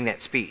giving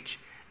that speech.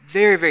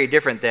 Very, very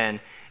different than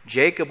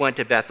Jacob went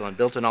to Bethel and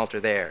built an altar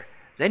there.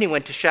 Then he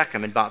went to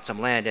Shechem and bought some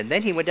land, and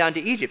then he went down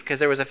to Egypt because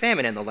there was a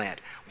famine in the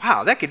land.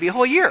 Wow, that could be a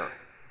whole year.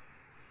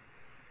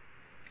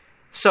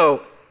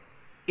 So,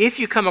 if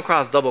you come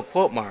across double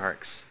quote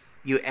marks,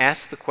 you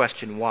ask the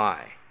question,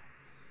 why?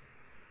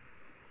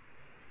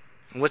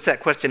 And what's that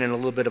question in a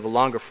little bit of a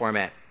longer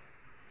format?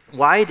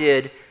 Why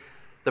did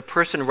the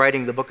person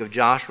writing the book of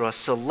Joshua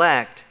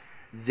select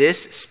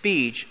this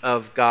speech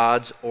of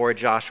God's or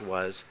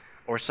Joshua's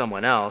or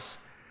someone else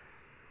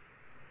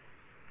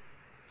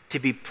to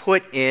be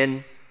put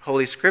in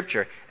Holy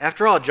Scripture.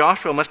 After all,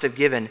 Joshua must have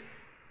given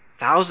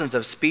thousands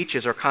of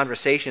speeches or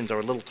conversations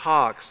or little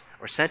talks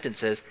or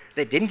sentences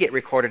that didn't get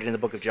recorded in the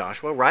book of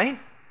Joshua, right?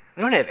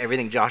 We don't have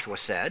everything Joshua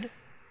said.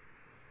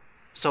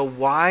 So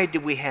why do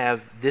we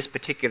have this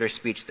particular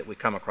speech that we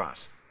come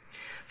across?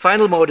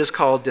 Final mode is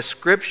called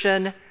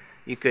description.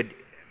 You could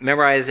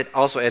memorize it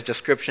also as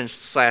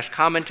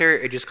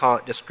description/commentary, or just call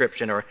it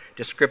description or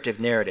descriptive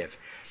narrative.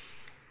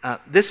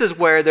 This is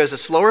where there's a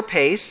slower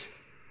pace.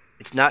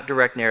 It's not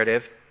direct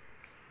narrative,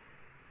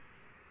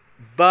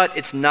 but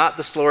it's not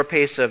the slower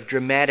pace of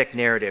dramatic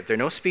narrative. There are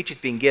no speeches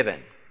being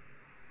given.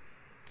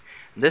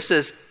 This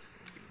is,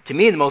 to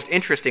me, the most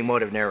interesting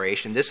mode of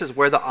narration. This is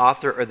where the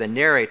author or the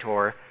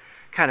narrator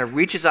kind of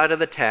reaches out of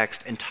the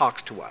text and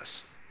talks to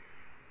us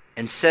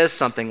and says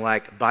something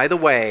like, by the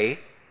way,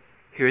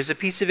 here's a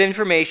piece of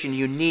information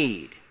you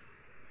need.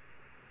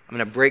 I'm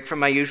going to break from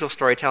my usual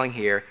storytelling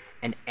here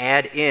and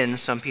add in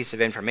some piece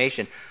of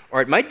information.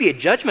 Or it might be a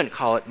judgment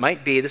call. It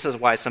might be, this is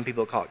why some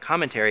people call it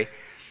commentary,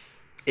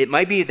 it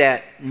might be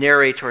that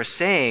narrator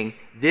saying,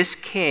 this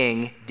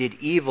king did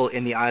evil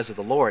in the eyes of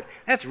the Lord.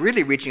 That's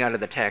really reaching out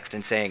of the text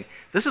and saying,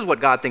 this is what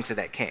God thinks of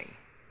that king.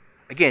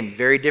 Again,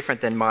 very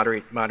different than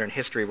modern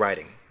history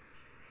writing.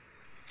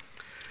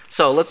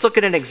 So let's look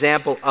at an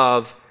example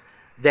of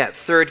that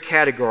third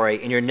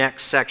category in your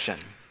next section.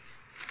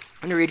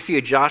 I'm going to read for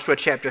you Joshua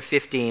chapter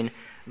 15,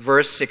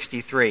 verse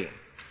 63.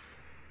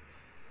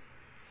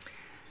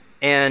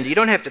 And you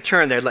don't have to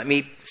turn there. Let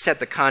me set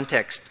the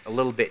context a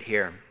little bit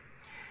here.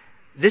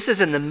 This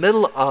is in the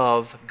middle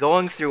of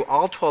going through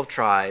all 12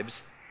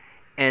 tribes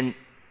and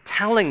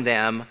telling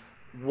them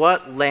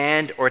what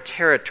land or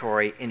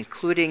territory,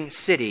 including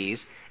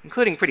cities,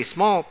 including pretty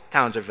small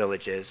towns or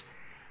villages,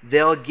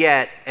 they'll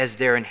get as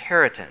their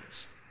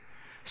inheritance.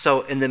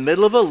 So in the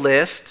middle of a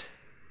list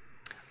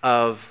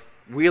of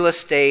real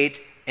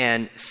estate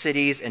and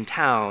cities and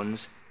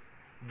towns,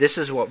 this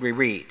is what we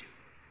read.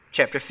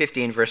 Chapter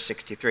 15, verse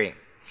 63.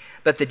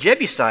 But the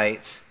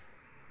Jebusites,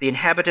 the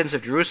inhabitants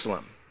of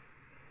Jerusalem,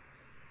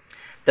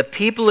 the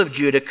people of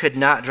Judah could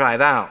not drive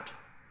out.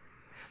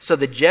 So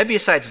the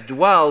Jebusites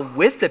dwell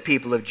with the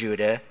people of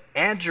Judah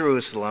at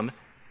Jerusalem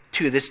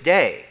to this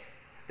day.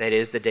 That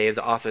is, the day of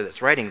the author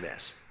that's writing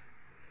this.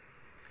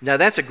 Now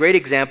that's a great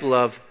example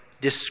of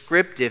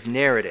descriptive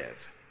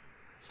narrative.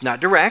 It's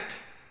not direct.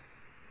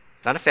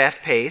 It's not a fast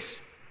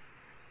pace.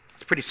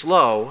 It's pretty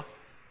slow.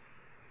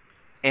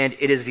 And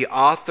it is the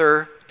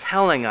author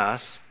telling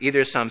us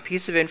either some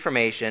piece of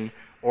information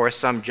or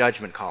some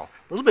judgment call.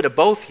 A little bit of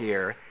both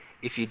here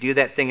if you do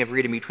that thing of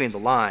reading between the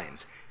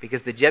lines,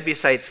 because the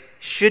Jebusites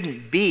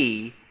shouldn't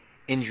be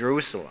in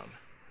Jerusalem.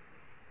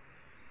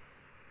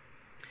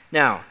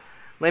 Now,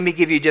 let me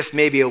give you just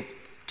maybe a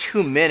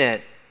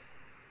 2-minute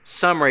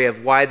summary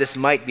of why this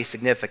might be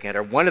significant,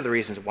 or one of the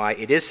reasons why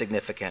it is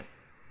significant.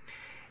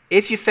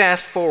 If you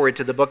fast forward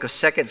to the book of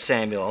 2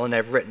 Samuel, and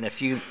I've written a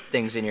few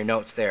things in your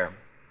notes there,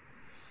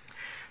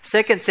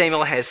 2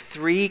 Samuel has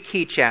 3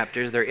 key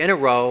chapters. They're in a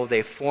row.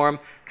 They form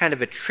kind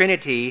of a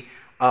trinity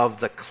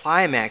of the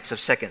climax of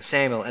 2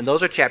 Samuel, and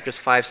those are chapters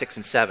 5, 6,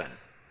 and 7.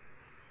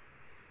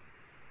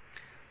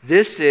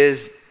 This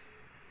is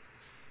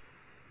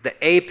the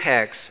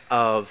apex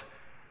of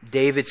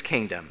David's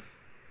kingdom.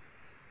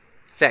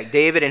 In fact,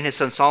 David and his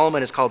son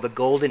Solomon is called the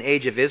Golden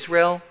Age of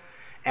Israel.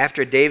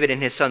 After David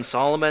and his son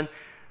Solomon,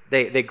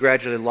 they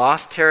gradually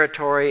lost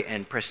territory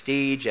and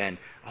prestige and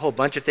a whole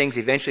bunch of things.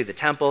 Eventually the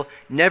temple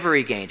never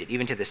regained it,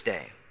 even to this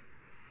day.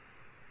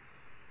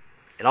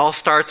 It all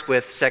starts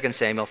with 2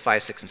 Samuel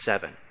 5, 6, and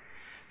 7.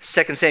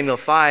 2 Samuel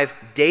 5,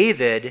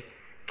 David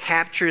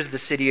captures the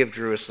city of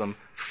Jerusalem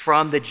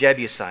from the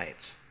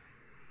Jebusites.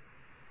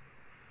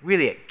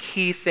 Really a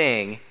key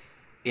thing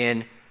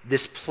in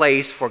this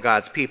place for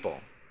God's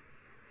people.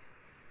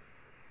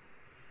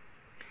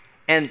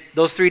 And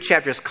those 3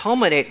 chapters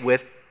culminate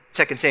with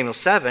 2 Samuel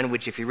 7,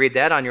 which if you read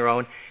that on your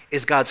own,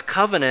 is God's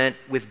covenant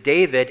with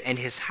David and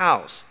his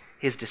house,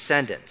 his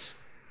descendants.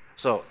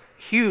 So,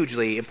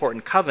 hugely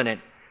important covenant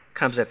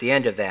comes at the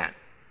end of that.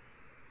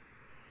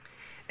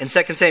 In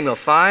 2 Samuel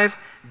 5,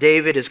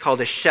 David is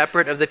called a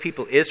shepherd of the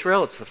people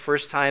Israel. It's the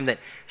first time that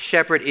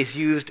shepherd is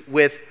used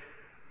with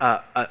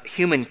a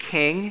human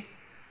king.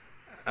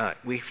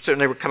 We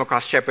certainly would come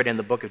across shepherd in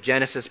the book of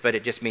Genesis, but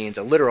it just means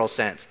a literal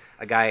sense,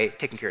 a guy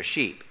taking care of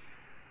sheep.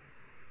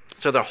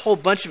 So there are a whole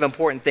bunch of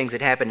important things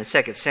that happen in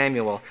 2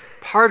 Samuel,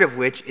 part of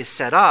which is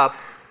set up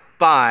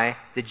by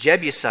the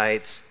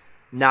Jebusites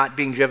not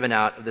being driven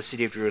out of the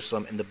city of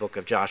Jerusalem in the book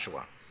of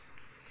Joshua.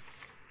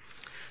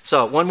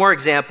 So one more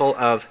example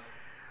of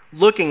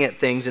looking at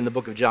things in the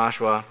book of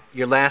Joshua,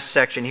 your last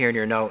section here in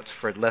your notes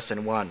for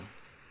lesson 1.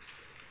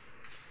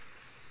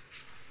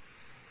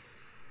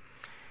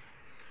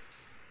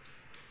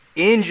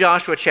 In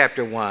Joshua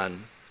chapter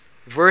 1,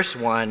 verse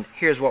 1,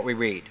 here's what we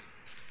read.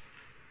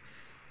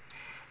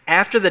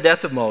 After the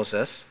death of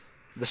Moses,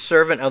 the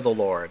servant of the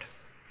Lord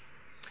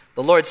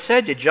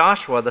said to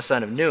Joshua the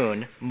son of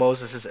Nun,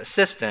 Moses'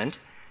 assistant,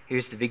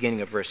 here's the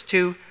beginning of verse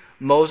 2,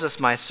 Moses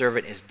my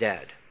servant is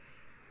dead.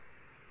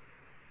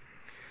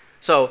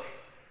 So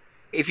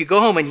if you go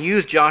home and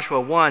use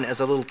Joshua 1 as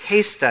a little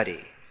case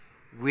study,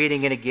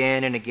 reading it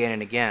again and again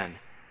and again,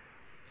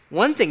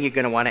 one thing you're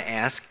going to want to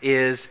ask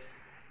is,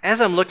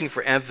 as I'm looking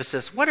for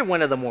emphasis, what are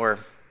one of the more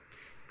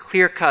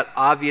clear-cut,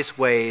 obvious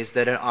ways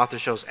that an author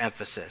shows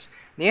emphasis?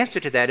 And the answer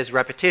to that is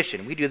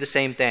repetition. We do the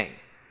same thing.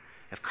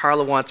 If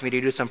Carla wants me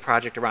to do some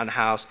project around the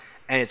house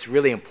and it's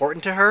really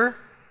important to her,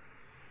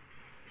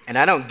 and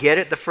I don't get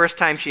it the first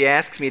time she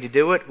asks me to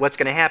do it, what's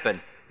going to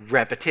happen?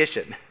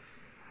 Repetition.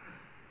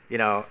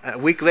 A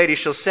week later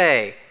she'll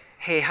say,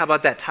 hey, how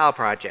about that tile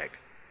project?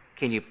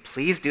 Can you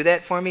please do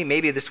that for me?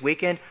 Maybe this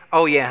weekend?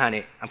 Oh yeah,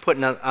 honey, I'm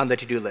putting it on the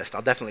to-do list.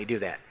 I'll definitely do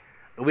that.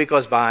 A week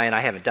goes by and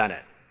I haven't done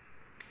it.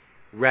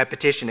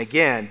 Repetition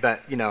again,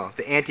 but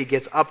the ante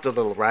gets upped a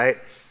little, right?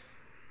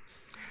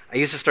 I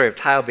use the story of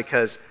tile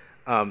because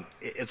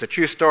it's a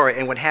true story,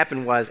 and what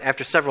happened was,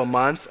 after several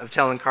months of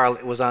telling Carla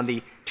it was on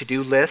the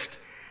to-do list,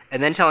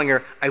 and then telling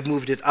her I've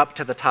moved it up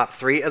to the top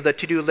 3 of the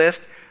to-do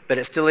list, but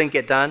it still didn't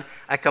get done,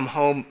 I come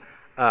home,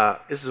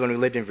 this is when we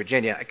lived in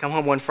Virginia, I come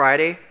home one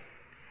Friday,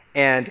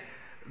 and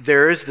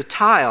there's the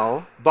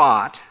tile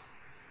bought,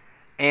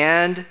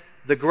 and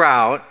the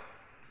grout,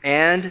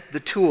 and the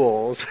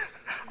tools,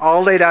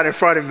 all laid out in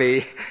front of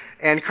me,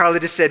 and Carla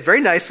just said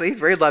very nicely,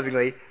 very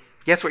lovingly,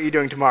 guess what you're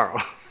doing tomorrow?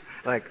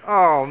 Like,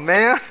 oh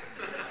man,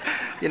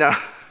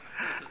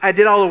 I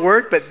did all the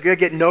work, but I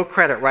get no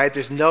credit, right?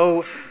 There's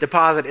no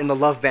deposit in the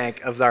love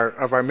bank of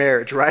our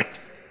marriage, right?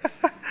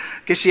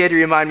 Because she had to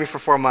remind me for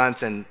 4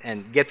 months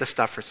and get the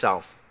stuff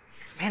herself.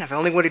 Man, if I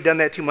only would have done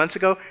that 2 months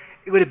ago,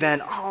 it would have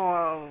been,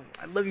 oh,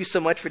 I love you so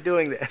much for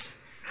doing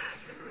this.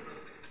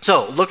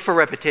 So look for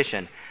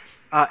repetition.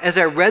 As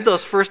I read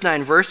those first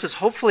 9 verses,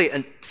 hopefully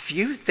a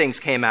few things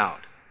came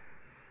out.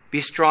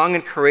 Be strong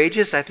and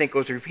courageous, I think,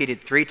 was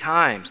repeated 3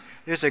 times.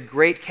 There's a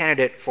great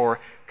candidate for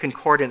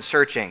concordant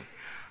searching.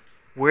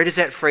 Where does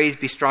that phrase,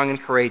 be strong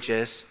and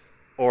courageous,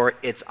 or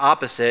its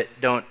opposite,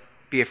 don't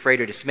be afraid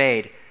or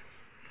dismayed,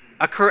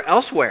 occur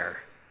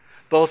elsewhere?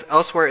 Both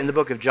elsewhere in the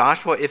book of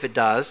Joshua, if it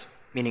does,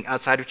 meaning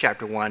outside of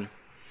chapter 1,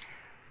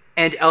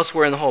 and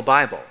elsewhere in the whole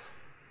Bible.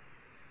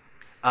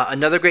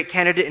 Another great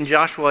candidate in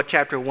Joshua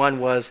chapter 1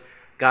 was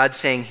God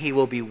saying he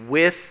will be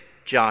with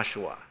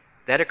Joshua.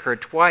 That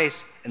occurred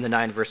twice in the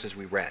 9 verses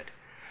we read.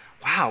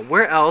 Wow,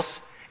 where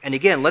else, and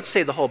again, let's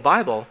say the whole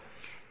Bible,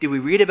 do we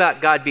read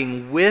about God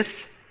being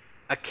with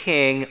a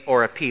king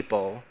or a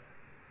people,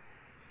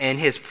 and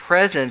his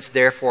presence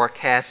therefore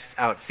casts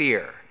out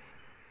fear?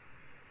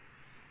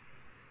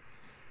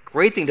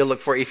 Great thing to look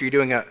for if you're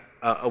doing a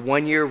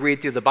 1-year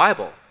read through the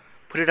Bible.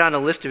 Put it on a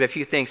list of a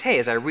few things. Hey,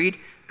 as I read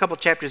a couple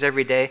chapters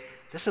every day,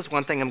 this is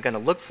one thing I'm going to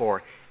look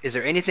for. Is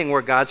there anything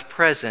where God's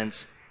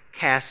presence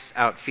casts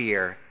out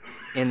fear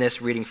in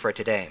this reading for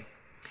today?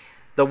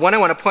 The one I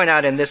want to point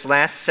out in this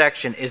last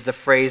section is the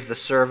phrase, the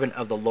servant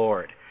of the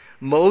Lord.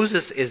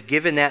 Moses is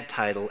given that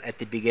title at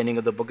the beginning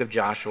of the book of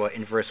Joshua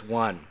in verse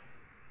 1.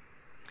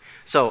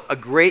 So a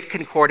great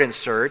concordance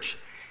search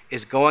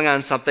is going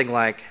on something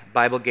like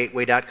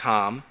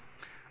BibleGateway.com.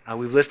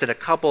 We've listed a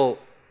couple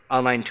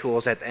online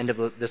tools at the end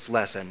of this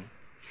lesson.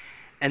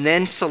 And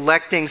then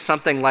selecting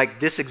something like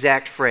this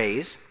exact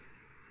phrase,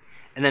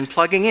 and then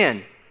plugging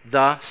in,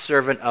 the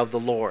servant of the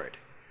Lord.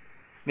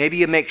 Maybe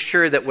you make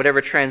sure that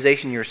whatever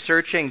translation you're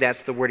searching,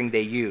 that's the wording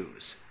they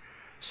use.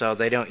 So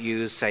they don't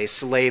use, say,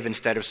 slave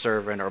instead of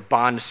servant, or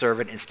bond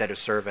servant instead of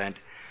servant.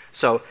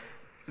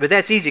 But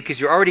that's easy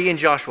because you're already in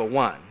Joshua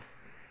 1.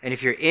 And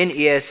if you're in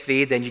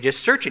ESV, then you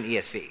just search in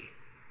ESV.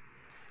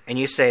 And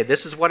you say,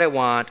 this is what I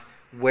want.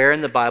 Where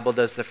in the Bible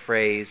does the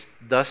phrase,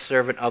 the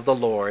servant of the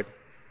Lord,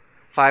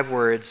 5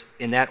 words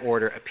in that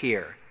order,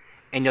 appear?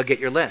 And you'll get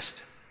your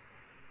list.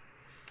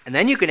 And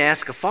then you can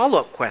ask a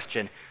follow-up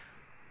question.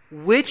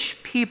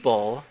 Which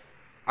people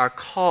are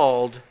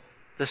called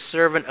the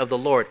servant of the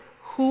Lord?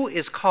 Who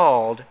is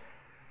called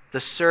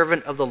the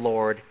servant of the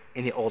Lord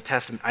in the Old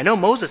Testament? I know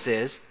Moses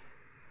is.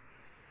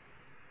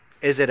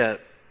 Is it a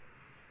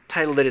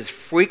title that is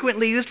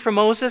frequently used for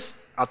Moses?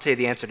 I'll tell you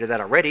the answer to that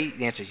already.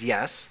 The answer is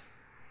yes.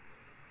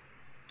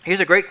 Here's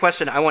a great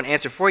question I won't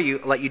answer for you.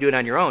 I'll let you do it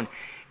on your own.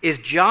 Is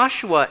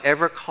Joshua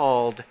ever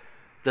called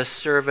the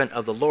servant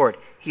of the Lord?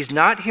 He's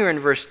not here in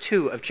verse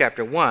 2 of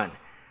chapter 1.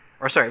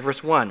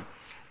 Verse 1.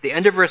 The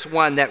end of verse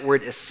 1, that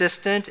word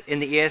assistant in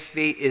the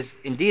ESV is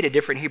indeed a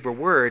different Hebrew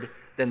word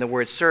than the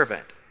word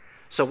servant.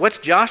 So what's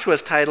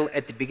Joshua's title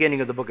at the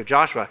beginning of the book of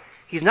Joshua?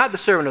 He's not the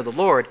servant of the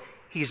Lord.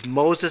 He's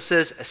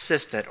Moses'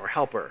 assistant or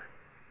helper.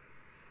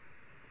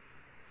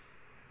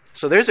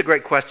 So there's a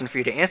great question for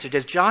you to answer.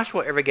 Does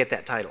Joshua ever get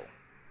that title?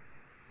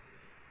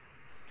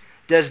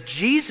 Does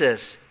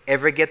Jesus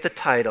ever get the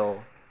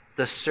title,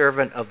 the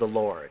servant of the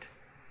Lord?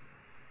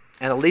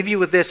 And I'll leave you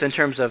with this in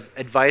terms of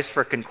advice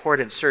for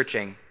concordant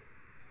searching.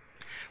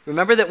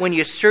 Remember that when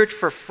you search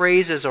for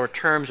phrases or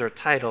terms or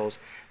titles,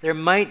 there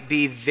might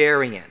be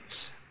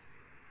variants.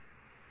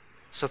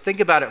 So think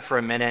about it for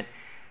a minute.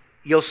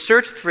 You'll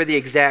search for the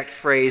exact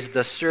phrase,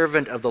 the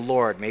servant of the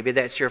Lord. Maybe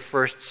that's your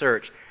first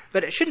search,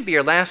 but it shouldn't be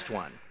your last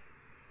one.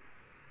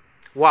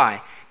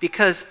 Why?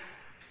 Because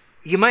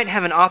You might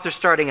have an author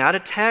starting out a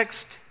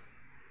text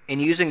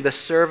and using the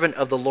servant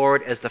of the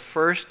Lord as the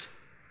first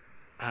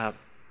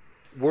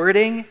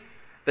wording,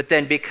 but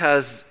then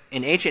because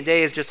in ancient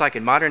days, just like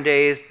in modern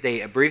days,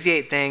 they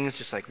abbreviate things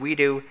just like we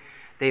do,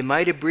 they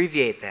might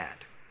abbreviate that.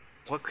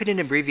 What could an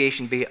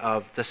abbreviation be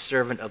of the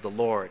servant of the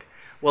Lord?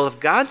 Well, if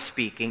God's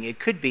speaking, it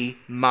could be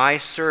my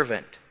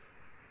servant.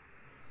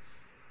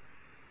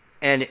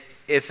 And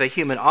if a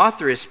human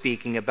author is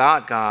speaking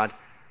about God,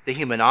 the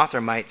human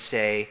author might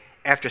say,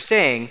 after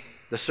saying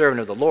the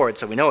servant of the Lord,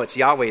 so we know it's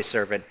Yahweh's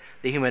servant,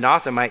 the human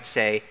author might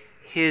say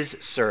his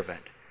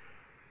servant.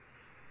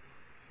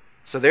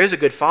 So there's a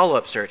good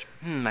follow-up search.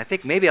 I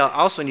think maybe I'll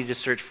also need to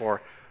search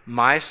for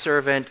my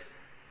servant,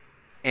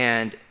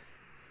 and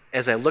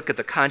as I look at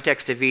the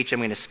context of each, I'm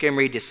going to skim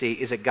read to see,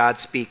 is it God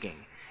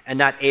speaking? And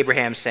not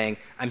Abraham saying,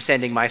 I'm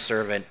sending my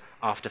servant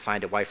off to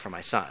find a wife for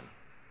my son.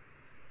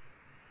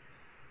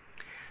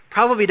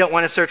 Probably don't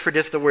want to search for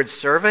just the word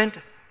servant,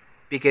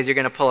 because you're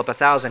going to pull up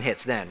 1,000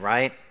 hits then,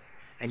 right?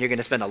 And you're going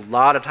to spend a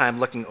lot of time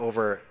looking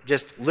over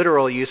just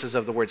literal uses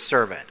of the word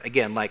servant.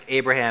 Again, like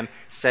Abraham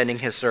sending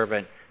his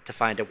servant to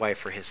find a wife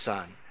for his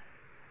son.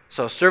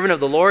 So servant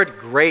of the Lord,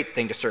 great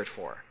thing to search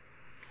for.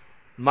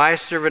 My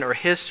servant or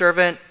his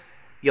servant,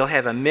 you'll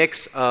have a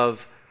mix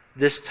of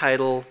this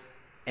title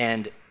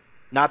and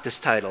not this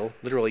title,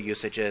 literal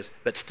usages,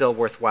 but still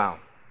worthwhile.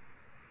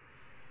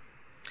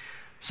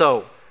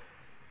 So,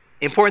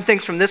 important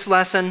things from this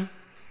lesson.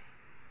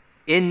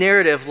 In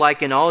narrative,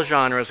 like in all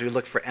genres, we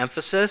look for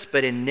emphasis,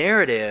 but in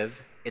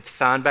narrative, it's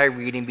found by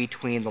reading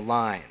between the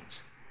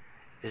lines.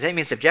 Does that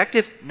mean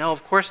subjective? No,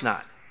 of course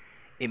not.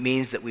 It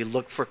means that we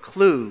look for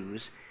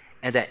clues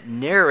and that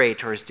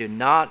narrators do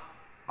not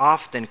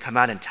often come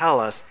out and tell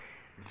us,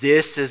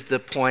 this is the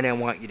point I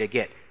want you to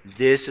get.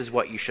 This is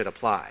what you should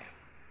apply.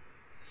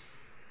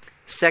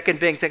 Second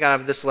big thing out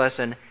of this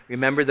lesson,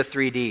 remember the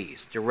 3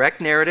 Ds. Direct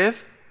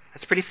narrative,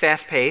 that's pretty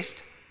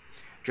fast-paced.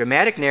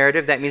 Dramatic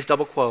narrative, that means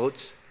double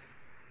quotes.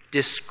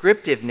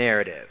 Descriptive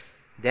narrative,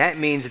 that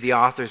means the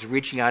author's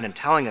reaching out and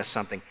telling us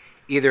something,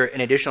 either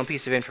an additional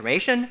piece of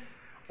information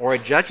or a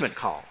judgment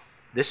call.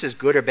 This is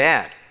good or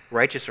bad,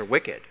 righteous or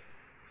wicked.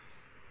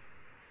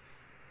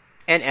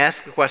 And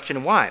ask the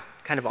question why.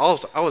 Kind of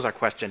always our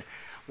question.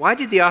 Why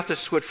did the author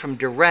switch from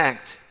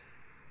direct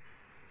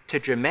to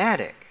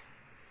dramatic?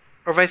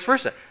 Or vice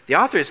versa. The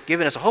author has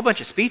given us a whole bunch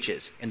of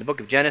speeches in the book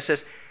of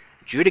Genesis.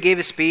 Judah gave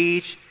a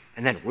speech,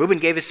 and then Reuben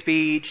gave a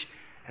speech,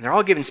 and they're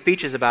all giving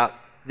speeches about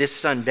this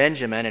son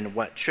Benjamin and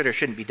what should or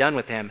shouldn't be done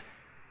with him.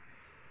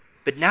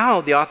 But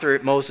now the author,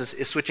 Moses,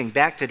 is switching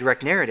back to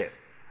direct narrative.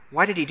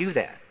 Why did he do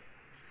that?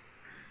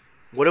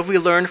 What have we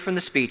learned from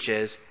the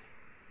speeches,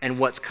 and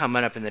what's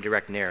coming up in the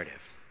direct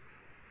narrative?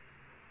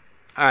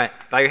 All right,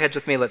 bow your heads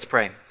with me, let's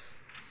pray.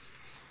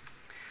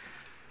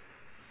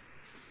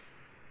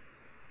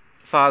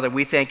 Father,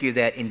 we thank you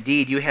that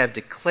indeed you have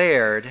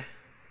declared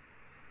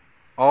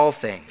all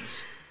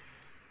things.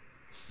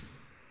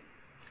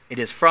 It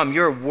is from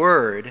your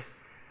word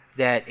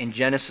that in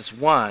Genesis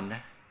 1,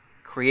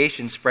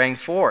 creation sprang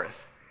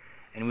forth,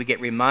 and we get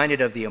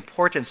reminded of the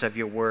importance of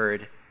your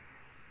word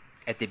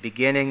at the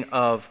beginning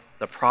of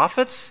the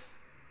prophets,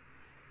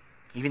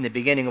 even the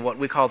beginning of what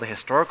we call the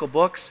historical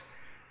books,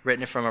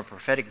 written from a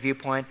prophetic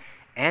viewpoint,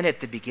 and at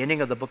the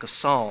beginning of the book of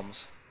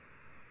Psalms.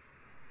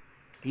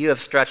 You have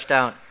stretched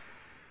out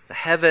the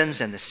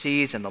heavens and the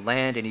seas and the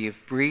land, and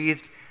you've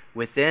breathed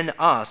within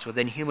us,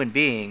 within human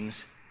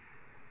beings,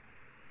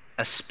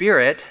 a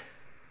spirit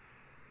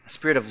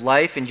of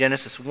life in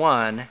Genesis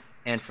 1,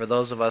 and for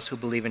those of us who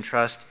believe and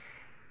trust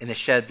in the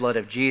shed blood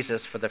of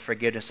Jesus for the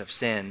forgiveness of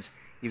sins,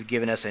 you've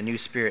given us a new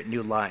spirit,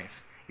 new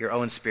life, your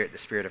own spirit, the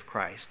Spirit of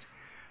Christ.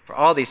 For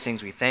all these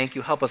things we thank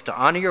you. Help us to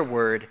honor your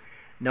word,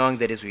 knowing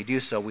that as we do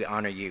so, we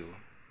honor you.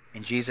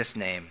 In Jesus'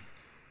 name,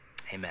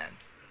 amen.